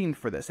were looking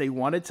for this. They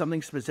wanted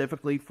something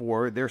specifically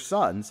for their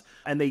sons,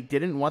 and they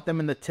didn't want them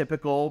in the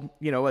typical,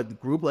 a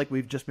group like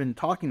we've just been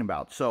talking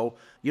about. So,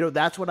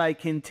 that's what I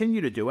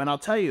continue to do. And I'll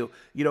tell you,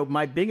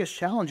 my biggest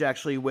challenge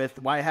actually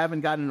with why I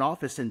haven't gotten an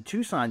office in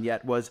Tucson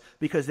yet was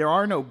because there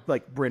are no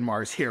Bryn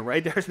Mawrs here,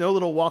 right? There's no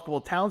little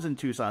walkable towns in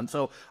Tucson.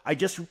 So I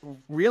just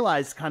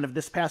realized kind of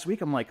this past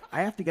week, I'm like,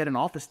 I have to get an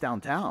office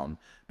downtown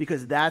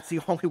because that's the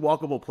only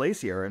walkable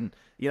place here. And,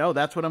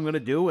 that's what I'm going to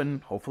do.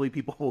 And hopefully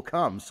people will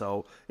come.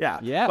 So yeah.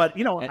 But,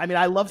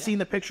 I love seeing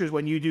the pictures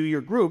when you do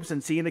your groups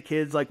and seeing the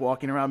kids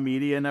walking around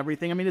media and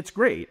everything. I mean, it's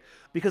great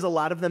because a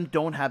lot of them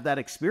don't have that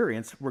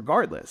experience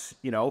regardless,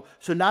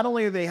 So not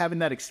only are they having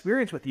that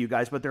experience with you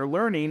guys, but they're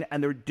learning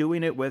and they're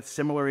doing it with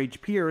similar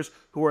age peers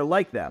who are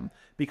like them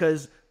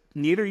because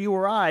neither you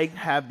or I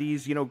have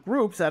these,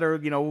 groups that are,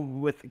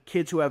 with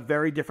kids who have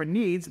very different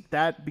needs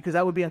because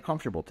that would be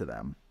uncomfortable to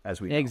them.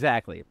 as we know.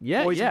 Exactly.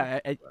 Yeah, Boys yeah,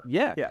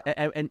 yeah.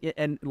 Yeah.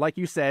 And like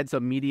you said, so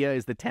media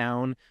is the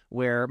town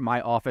where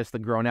my office, the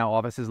Grow Now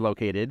office, is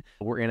located.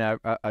 We're in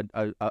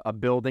a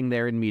building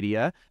there in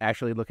media,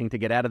 actually looking to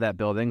get out of that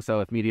building.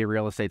 So if Media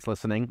Real Estate's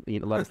listening,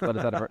 let us out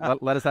of our,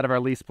 let us out of our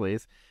lease,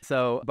 please.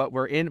 So, but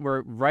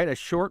we're right a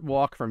short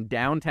walk from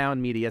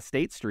downtown Media,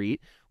 State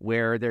Street,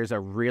 where there's a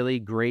really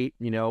great,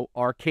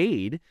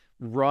 arcade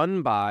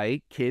run by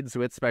kids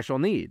with special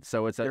needs.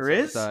 So it's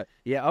it's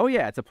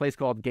a place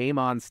called Game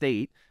On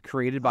State,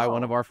 created by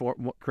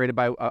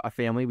a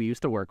family we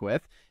used to work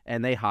with,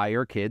 and they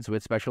hire kids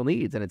with special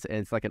needs, and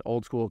it's like an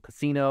old school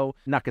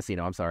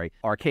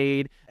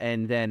arcade.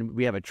 And then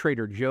we have a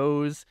Trader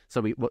Joe's,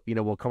 so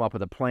we'll come up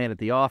with a plan at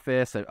the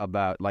office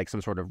about like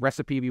some sort of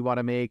recipe we want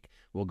to make.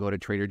 We'll go to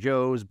Trader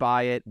Joe's,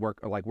 buy it,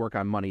 work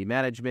on money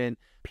management,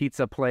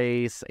 pizza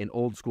place, an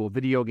old school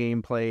video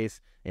game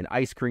place, an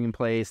ice cream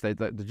place.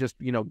 Just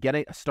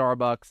getting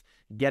Starbucks,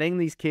 getting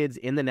these kids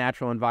in the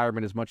natural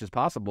environment as much as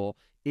possible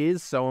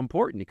is so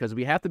important, because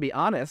we have to be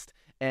honest.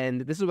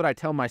 And this is what I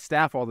tell my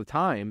staff all the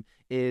time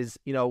is,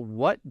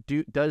 what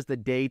does the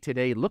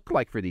day-to-day look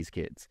like for these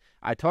kids?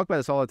 I talk about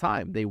this all the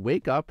time. They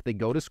wake up, they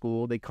go to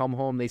school, they come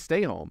home, they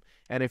stay home.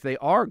 And if they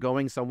are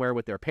going somewhere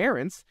with their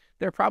parents,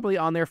 they're probably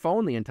on their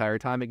phone the entire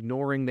time,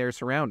 ignoring their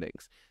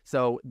surroundings.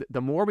 So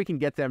the more we can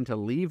get them to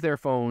leave their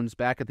phones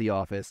back at the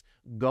office,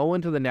 go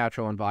into the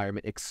natural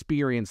environment,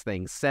 experience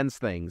things, sense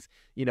things,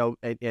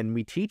 and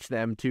we teach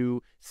them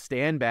to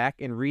stand back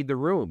and read the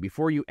room.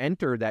 Before you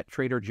enter that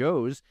Trader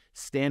Joe's,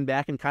 stand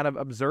back and kind of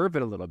observe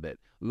it a little bit.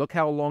 Look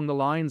how long the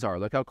lines are.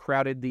 Look how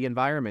crowded the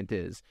environment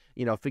is.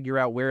 Figure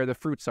out where the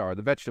fruits are,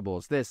 the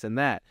vegetables, this and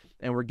that.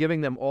 And we're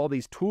giving them all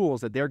these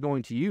tools that they're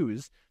going to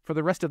use for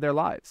the rest of their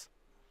lives.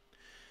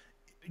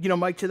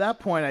 Mike, to that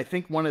point, I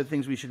think one of the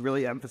things we should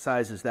really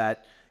emphasize is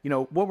that,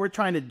 what we're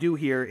trying to do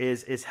here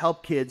is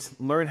help kids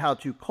learn how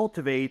to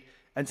cultivate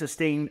and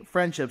sustain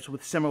friendships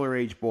with similar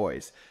age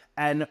boys.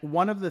 And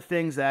one of the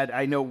things that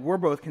I know we're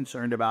both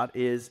concerned about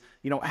is,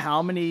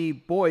 how many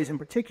boys in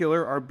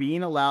particular are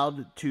being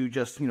allowed to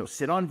just,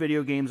 sit on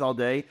video games all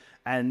day.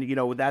 And,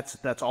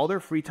 that's all their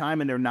free time,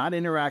 and they're not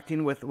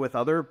interacting with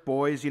other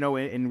boys,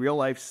 in real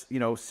life,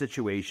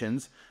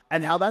 situations,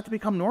 and how that's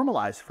become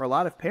normalized for a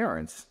lot of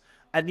parents.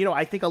 And,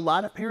 I think a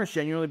lot of parents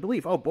genuinely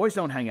believe, oh, boys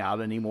don't hang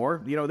out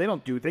anymore. They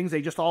don't do things.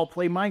 They just all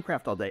play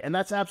Minecraft all day. And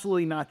that's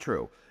absolutely not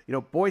true.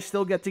 Boys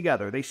still get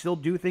together. They still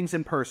do things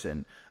in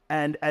person.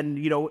 And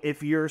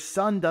if your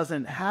son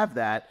doesn't have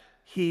that,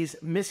 he's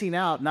missing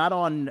out not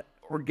on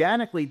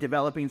organically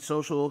developing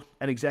social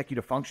and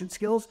executive function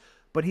skills,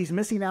 but he's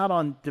missing out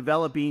on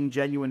developing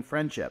genuine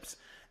friendships.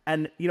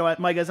 And,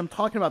 Mike, as I'm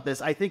talking about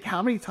this, I think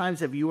how many times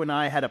have you and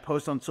I had a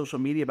post on social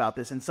media about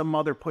this and some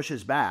mother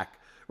pushes back,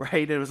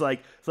 right? It was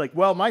like,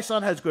 well, my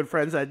son has good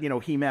friends that,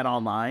 he met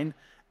online.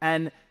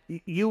 And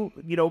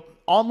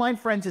online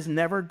friends is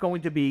never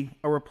going to be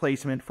a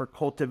replacement for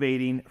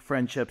cultivating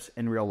friendships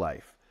in real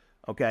life.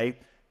 Okay.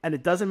 And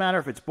it doesn't matter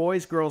if it's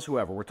boys, girls,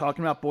 whoever. We're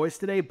talking about boys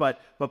today, but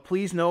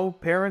please know,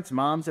 parents,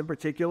 moms in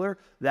particular,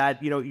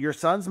 that, your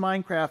son's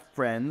Minecraft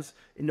friends,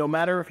 no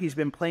matter if he's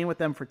been playing with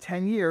them for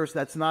 10 years,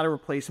 that's not a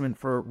replacement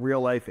for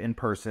real life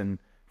in-person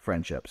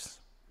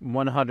friendships.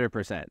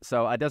 100%.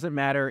 So it doesn't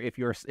matter if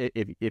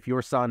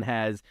your son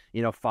has,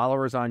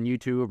 followers on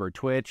YouTube or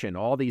Twitch and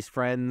all these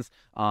friends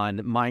on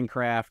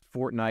Minecraft,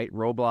 Fortnite,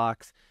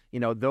 Roblox.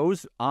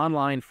 Those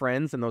online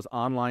friends and those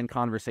online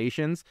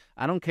conversations,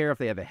 I don't care if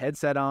they have a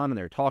headset on and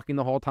they're talking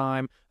the whole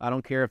time. I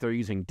don't care if they're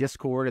using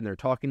Discord and they're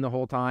talking the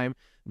whole time.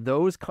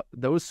 Those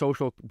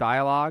social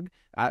dialogue,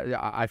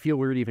 I feel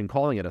weird even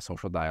calling it a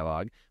social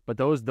dialogue, but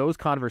those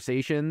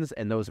conversations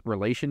and those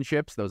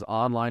relationships, those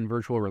online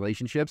virtual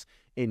relationships,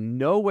 in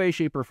no way,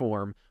 shape, or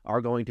form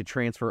are going to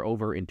transfer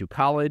over into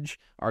college,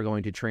 are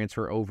going to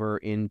transfer over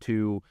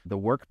into the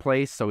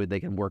workplace so they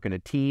can work in a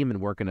team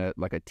and work in a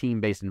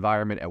team-based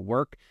environment at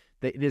work.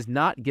 It is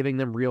not giving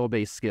them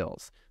real-based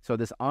skills. So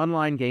this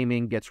online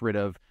gaming gets rid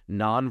of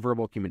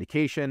nonverbal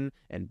communication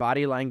and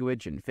body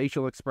language and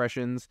facial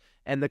expressions,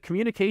 and the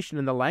communication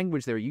and the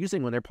language they're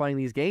using when they're playing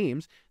these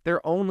games,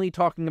 they're only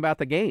talking about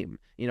the game.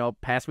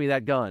 Pass me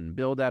that gun,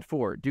 build that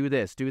fort, do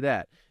this, do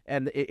that.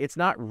 And it's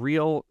not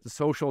real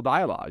social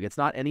dialogue. It's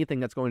not anything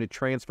that's going to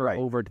transfer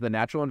over to the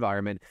natural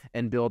environment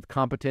and build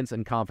competence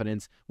and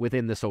confidence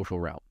within the social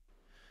realm.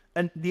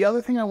 And the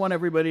other thing I want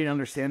everybody to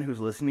understand who's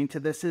listening to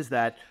this is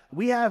that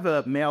we have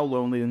a male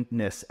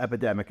loneliness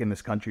epidemic in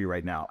this country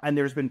right now. And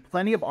there's been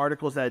plenty of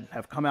articles that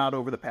have come out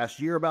over the past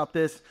year about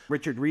this.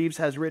 Richard Reeves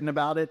has written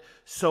about it.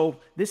 So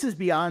this is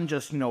beyond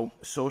just,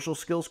 social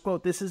skills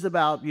quote. This is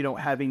about,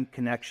 having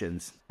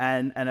connections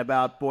and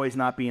about boys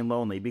not being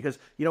lonely. Because,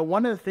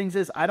 one of the things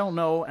is, I don't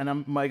know,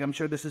 and Mike, I'm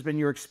sure this has been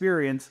your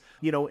experience,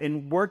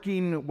 in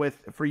working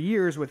for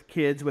years with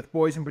kids, with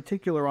boys in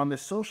particular on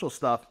this social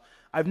stuff,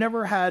 I've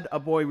never had a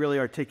boy really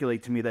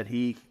articulate to me that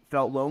he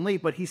felt lonely,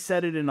 but he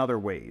said it in other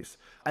ways.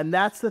 And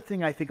that's the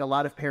thing I think a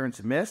lot of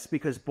parents miss,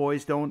 because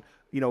boys don't,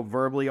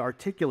 verbally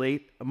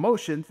articulate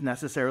emotions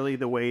necessarily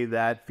the way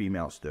that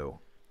females do.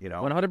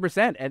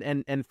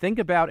 100%. And think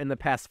about in the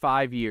past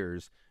 5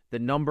 years, the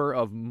number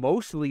of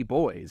mostly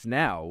boys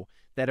now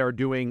that are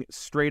doing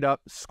straight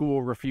up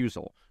school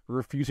refusal,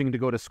 refusing to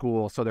go to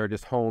school, so they're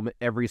just home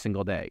every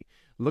single day.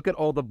 Look at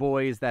all the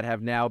boys that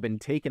have now been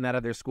taken out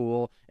of their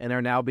school and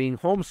are now being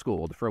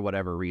homeschooled for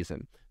whatever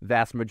reason.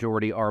 Vast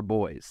majority are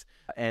boys.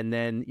 And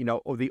then,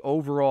 the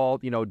overall,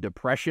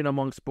 depression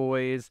amongst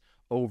boys,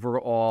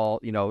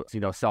 overall,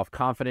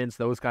 self-confidence,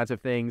 those kinds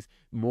of things,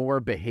 more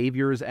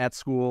behaviors at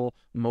school,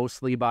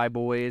 mostly by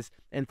boys.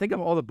 And think of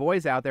all the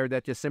boys out there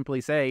that just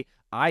simply say,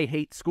 I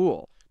hate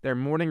school. Their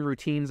morning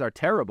routines are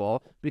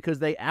terrible because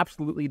they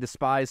absolutely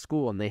despise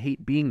school and they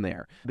hate being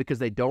there because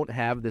they don't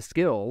have the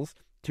skills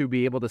to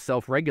be able to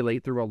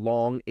self-regulate through a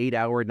long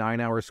 8-hour,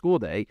 9-hour school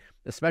day,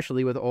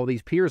 especially with all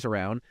these peers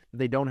around that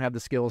they don't have the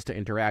skills to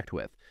interact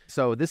with.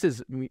 So this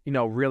is,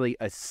 really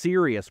a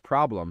serious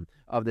problem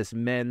of this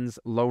men's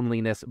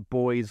loneliness,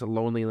 boys'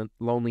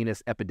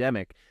 loneliness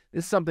epidemic.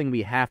 This is something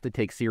we have to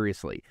take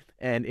seriously.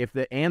 And if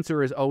the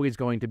answer is always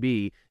going to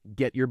be,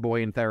 get your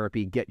boy in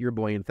therapy,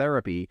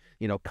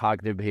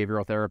 cognitive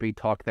behavioral therapy,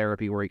 talk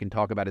therapy, where he can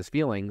talk about his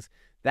feelings,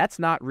 that's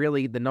not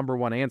really the number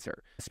one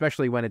answer,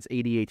 especially when it's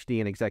ADHD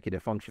and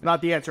executive function.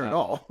 Not the answer at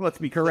all. Let's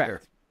be correct.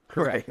 clear.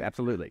 Correct.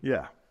 Absolutely.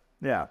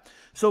 Yeah.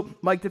 So,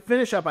 Mike, to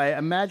finish up, I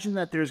imagine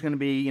that there's going to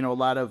be, a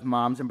lot of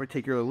moms in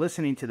particular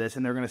listening to this,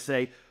 and they're going to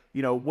say,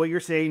 what you're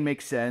saying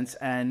makes sense,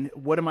 and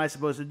what am I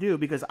supposed to do?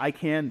 Because I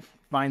can't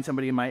find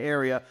somebody in my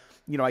area.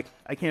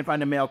 I can't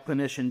find a male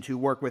clinician to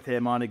work with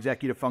him on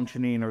executive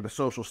functioning or the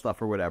social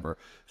stuff or whatever.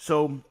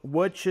 So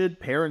what should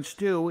parents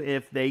do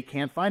if they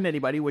can't find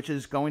anybody, which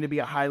is going to be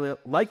a high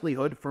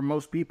likelihood for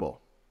most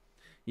people?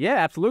 Yeah,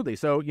 absolutely.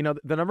 So,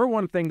 the number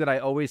one thing that I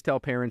always tell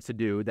parents to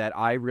do that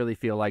I really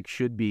feel like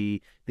should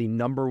be the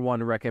number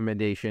one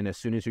recommendation as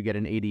soon as you get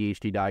an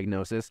ADHD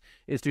diagnosis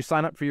is to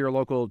sign up for your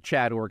local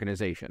CHAD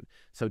organization.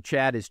 So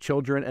CHAD is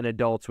Children and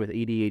Adults with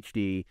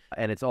ADHD,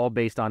 and it's all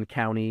based on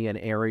county and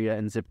area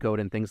and zip code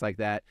and things like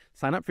that.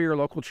 Sign up for your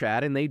local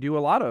CHAD, and they do a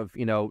lot of,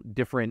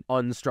 different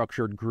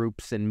unstructured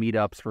groups and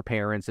meetups for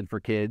parents and for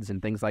kids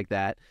and things like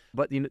that.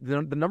 But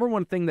the number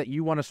one thing that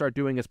you want to start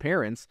doing as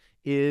parents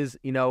is,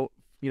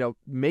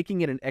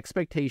 making it an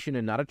expectation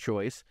and not a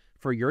choice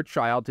for your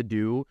child to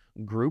do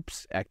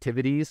groups,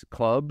 activities,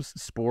 clubs,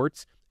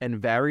 sports, and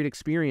varied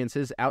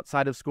experiences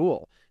outside of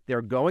school.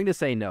 They're going to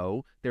say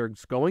no.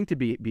 There's going to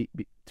be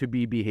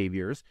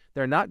behaviors.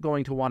 They're not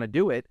going to want to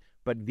do it,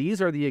 but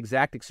these are the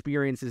exact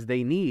experiences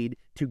they need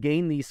to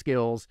gain these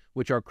skills,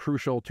 which are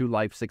crucial to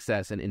life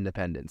success and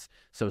independence.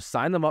 So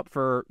sign them up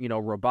for,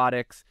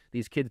 robotics.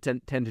 These kids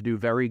tend to do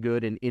very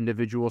good in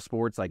individual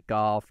sports like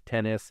golf,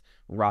 tennis,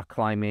 rock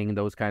climbing,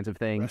 those kinds of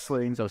things.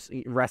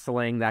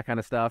 Wrestling, that kind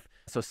of stuff.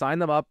 So sign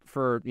them up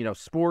for,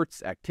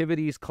 sports,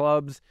 activities,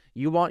 clubs.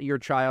 You want your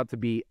child to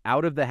be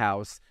out of the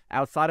house,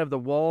 outside of the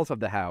walls of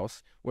the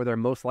house, where they're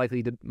most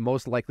likely to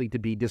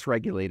be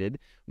dysregulated,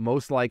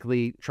 most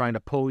likely trying to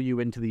pull you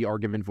into the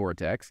argument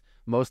vortex,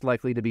 most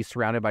likely to be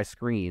surrounded by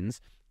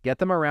screens. Get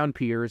them around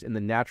peers in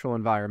the natural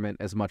environment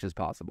as much as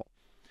possible.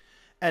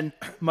 And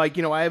Mike,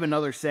 I have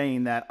another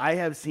saying that I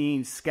have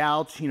seen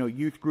scouts,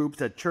 youth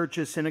groups at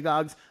churches,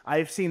 synagogues.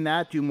 I've seen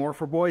that do more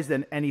for boys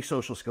than any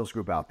social skills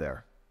group out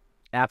there.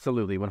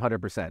 Absolutely,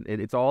 100%.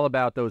 It's all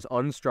about those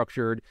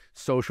unstructured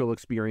social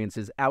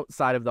experiences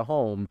outside of the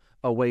home,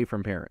 away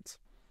from parents.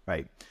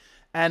 Right.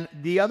 And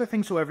the other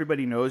thing, so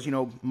everybody knows,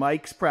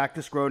 Mike's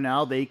Practice Grow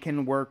Now, they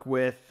can work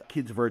with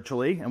kids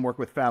virtually and work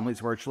with families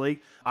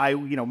virtually.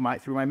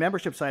 Through my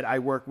membership site, I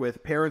work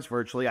with parents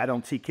virtually. I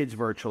don't see kids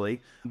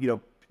virtually,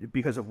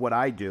 because of what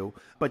I do.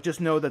 But just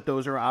know that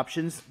those are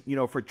options.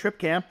 For Trip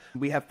Camp,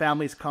 we have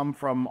families come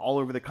from all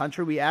over the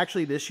country. We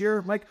actually, this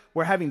year, Mike,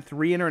 we're having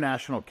 3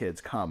 international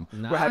kids come.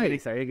 Nice. We're having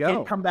There you go.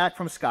 Kid come back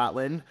from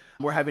Scotland.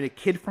 We're having a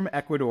kid from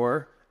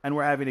Ecuador. And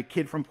we're having a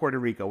kid from Puerto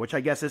Rico, which I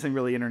guess isn't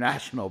really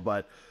international,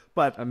 but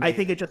I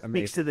think it just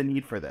speaks to the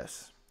need for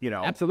this.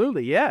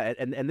 Absolutely, yeah.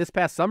 And this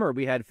past summer,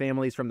 we had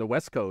families from the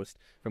West Coast,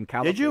 from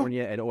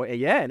California, and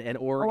Oregon.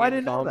 Oh, I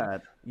didn't know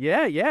that.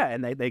 Yeah,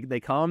 and they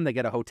come, they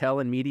get a hotel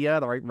in Media,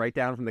 right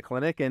down from the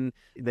clinic, and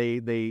they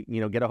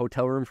get a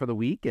hotel room for the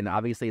week, and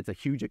obviously it's a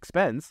huge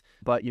expense,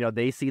 but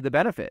they see the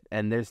benefit,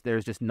 and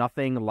there's just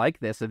nothing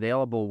like this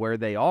available where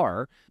they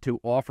are to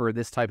offer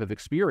this type of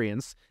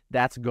experience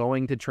that's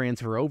going to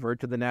transfer over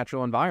to the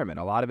natural environment.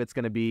 A lot of it's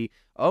going to be,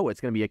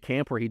 it's going to be a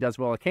camp where he does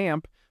well at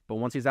camp. But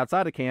once he's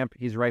outside of camp,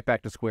 he's right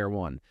back to square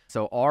one.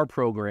 So our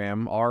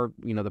program,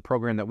 the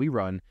program that we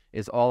run,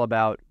 is all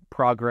about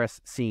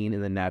progress seen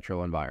in the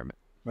natural environment.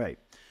 Right.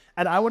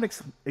 And I want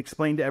to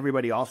explain to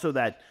everybody also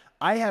that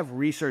I have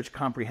researched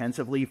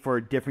comprehensively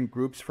for different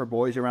groups for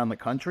boys around the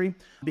country,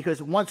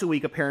 because once a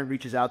week a parent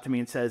reaches out to me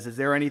and says, is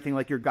there anything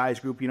like your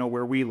guys group,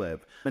 where we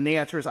live? And the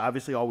answer is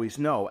obviously always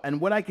no. And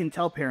what I can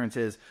tell parents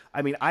is,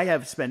 I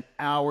have spent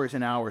hours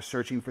and hours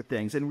searching for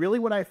things. And really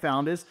what I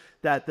found is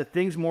that the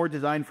things more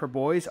designed for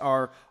boys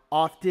are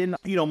often,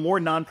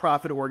 more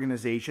nonprofit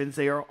organizations.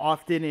 They are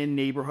often in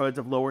neighborhoods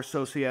of lower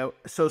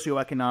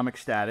socioeconomic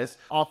status,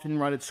 often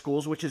run at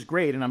schools, which is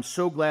great. And I'm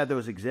so glad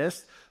those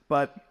exist.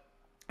 But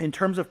in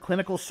terms of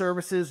clinical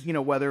services,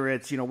 whether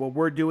it's, what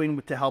we're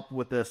doing to help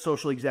with the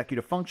social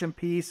executive function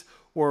piece,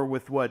 or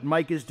with what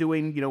Mike is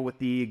doing, with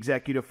the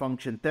executive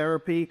function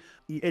therapy,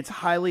 it's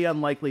highly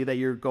unlikely that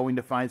you're going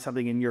to find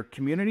something in your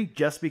community,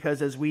 just because,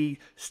 as we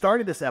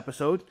started this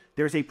episode,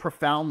 there's a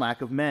profound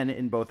lack of men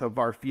in both of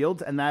our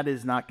fields, and that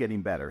is not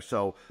getting better.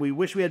 So we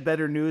wish we had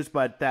better news,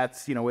 but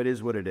that's, it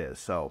is what it is.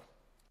 So.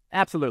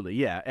 Absolutely,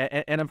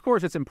 yeah. And of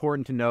course, it's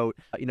important to note,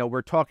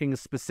 we're talking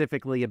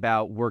specifically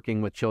about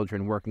working with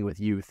children, working with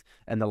youth,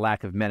 and the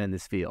lack of men in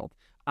this field.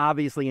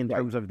 Obviously, in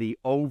terms of the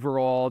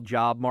overall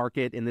job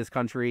market in this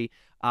country,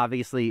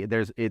 obviously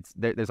there's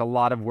a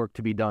lot of work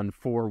to be done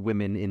for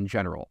women in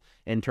general,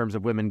 in terms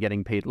of women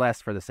getting paid less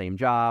for the same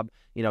job.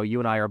 You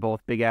and I are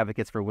both big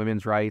advocates for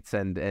women's rights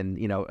and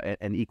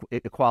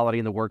equality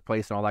in the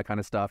workplace and all that kind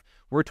of stuff.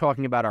 We're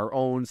talking about our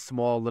own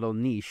small little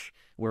niche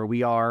where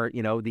we are,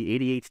 the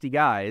ADHD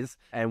guys,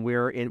 and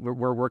we're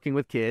working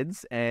with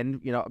kids,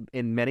 and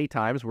in many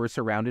times we're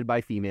surrounded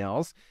by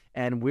females,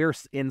 and we're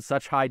in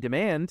such high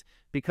demand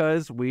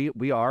because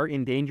we are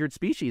endangered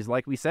species,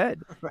 like we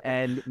said. Right.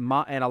 And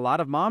a lot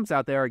of moms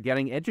out there are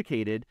getting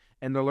educated,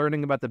 and they're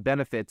learning about the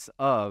benefits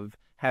of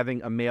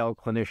having a male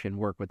clinician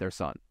work with their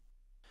son.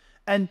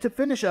 And to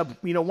finish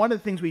up, one of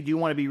the things we do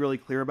want to be really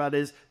clear about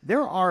is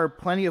there are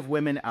plenty of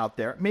women out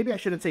there. Maybe I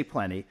shouldn't say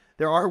plenty.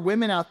 There are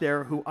women out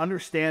there who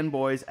understand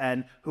boys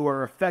and who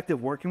are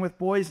effective working with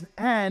boys.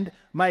 And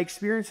my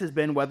experience has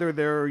been, whether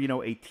they're,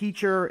 a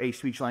teacher, a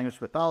speech language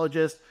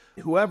pathologist,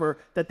 whoever,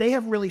 that they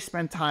have really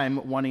spent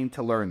time wanting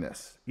to learn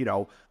this,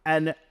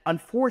 And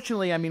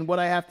unfortunately, what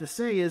I have to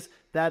say is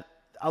that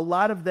a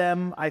lot of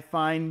them, I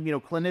find,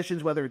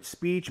 clinicians, whether it's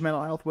speech,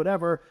 mental health,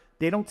 whatever,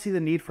 they don't see the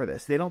need for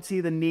this. They don't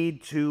see the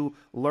need to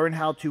learn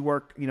how to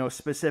work,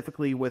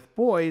 specifically with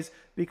boys,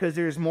 because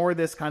there's more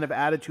this kind of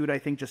attitude, I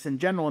think, just in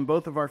general in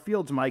both of our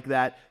fields, Mike,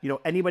 that,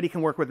 anybody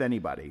can work with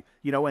anybody,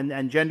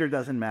 and gender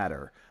doesn't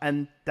matter.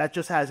 And that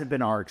just hasn't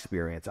been our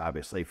experience,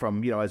 obviously,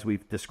 from, as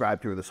we've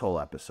described through this whole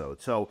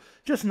episode. So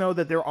just know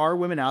that there are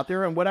women out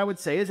there. And what I would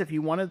say is, if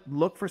you want to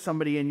look for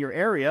somebody in your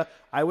area,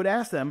 I would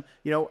ask them,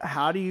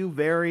 how do you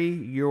vary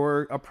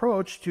your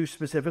approach to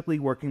specifically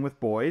working with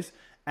boys?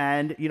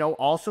 And,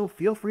 also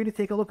feel free to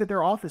take a look at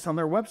their office on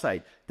their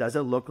website. Does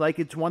it look like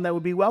it's one that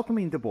would be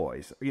welcoming to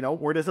boys?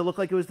 Or does it look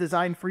like it was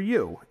designed for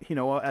you,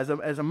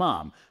 as a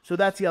mom? So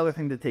that's the other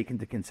thing to take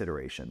into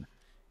consideration.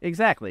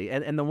 Exactly.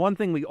 And the one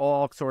thing we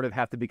all sort of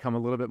have to become a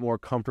little bit more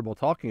comfortable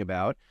talking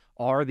about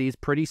are these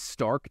pretty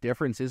stark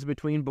differences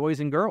between boys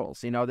and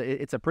girls.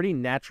 It's a pretty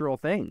natural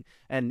thing.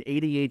 And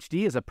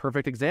ADHD is a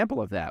perfect example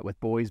of that, with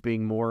boys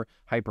being more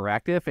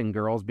hyperactive and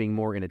girls being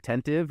more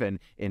inattentive and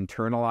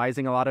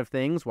internalizing a lot of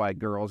things, why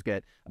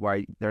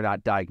they're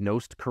not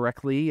diagnosed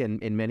correctly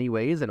in many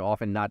ways, and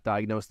often not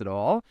diagnosed at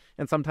all.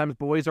 And sometimes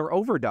boys are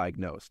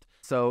overdiagnosed.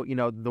 So,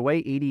 the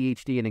way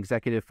ADHD and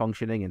executive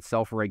functioning and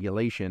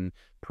self-regulation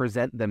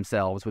present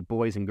themselves with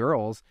boys and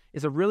girls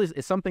is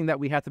something that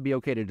we have to be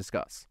okay to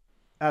discuss.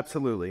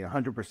 Absolutely,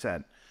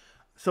 100%.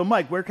 So,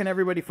 Mike, where can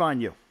everybody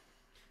find you?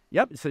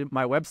 Yep. So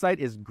my website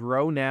is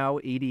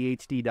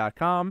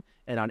grownowadhd.com,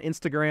 and on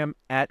Instagram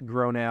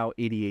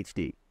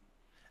 @grownowADHD.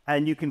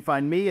 And you can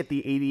find me at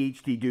the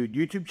ADHD Dude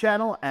YouTube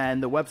channel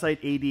and the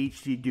website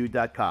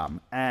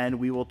ADHDdude.com. And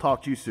we will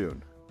talk to you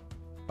soon.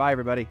 Bye,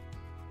 everybody.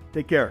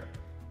 Take care.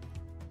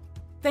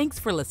 Thanks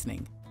for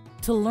listening.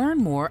 To learn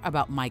more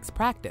about Mike's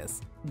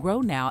practice, Grow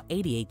Now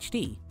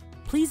ADHD,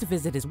 please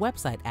visit his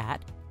website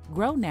at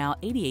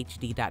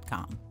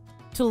grownowADHD.com.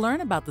 To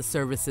learn about the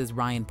services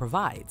Ryan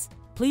provides,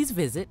 please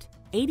visit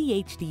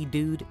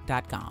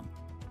ADHDdude.com.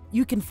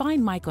 You can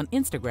find Mike on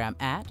Instagram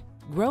at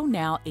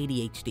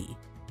GrowNowADHD,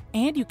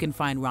 and you can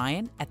find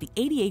Ryan at the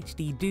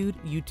ADHD Dude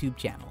YouTube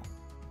channel.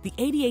 The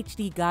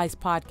ADHD Guys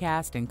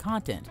podcast and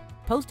content,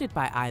 posted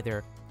by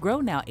either Grow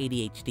Now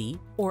ADHD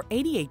or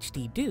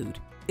ADHD Dude,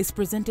 is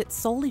presented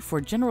solely for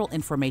general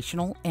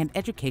informational and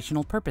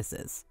educational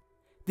purposes.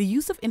 The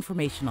use of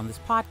information on this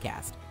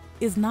podcast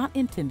is not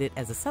intended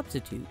as a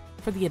substitute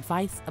for the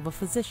advice of a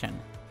physician,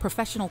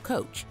 professional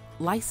coach,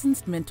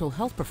 licensed mental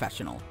health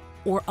professional,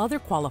 or other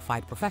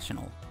qualified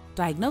professional,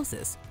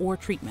 diagnosis, or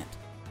treatment.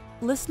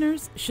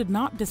 Listeners should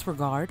not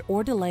disregard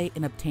or delay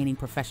in obtaining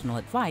professional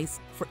advice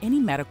for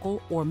any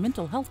medical or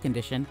mental health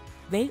condition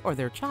they or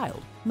their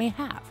child may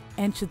have,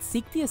 and should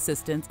seek the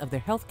assistance of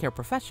their healthcare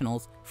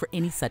professionals for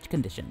any such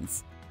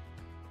conditions.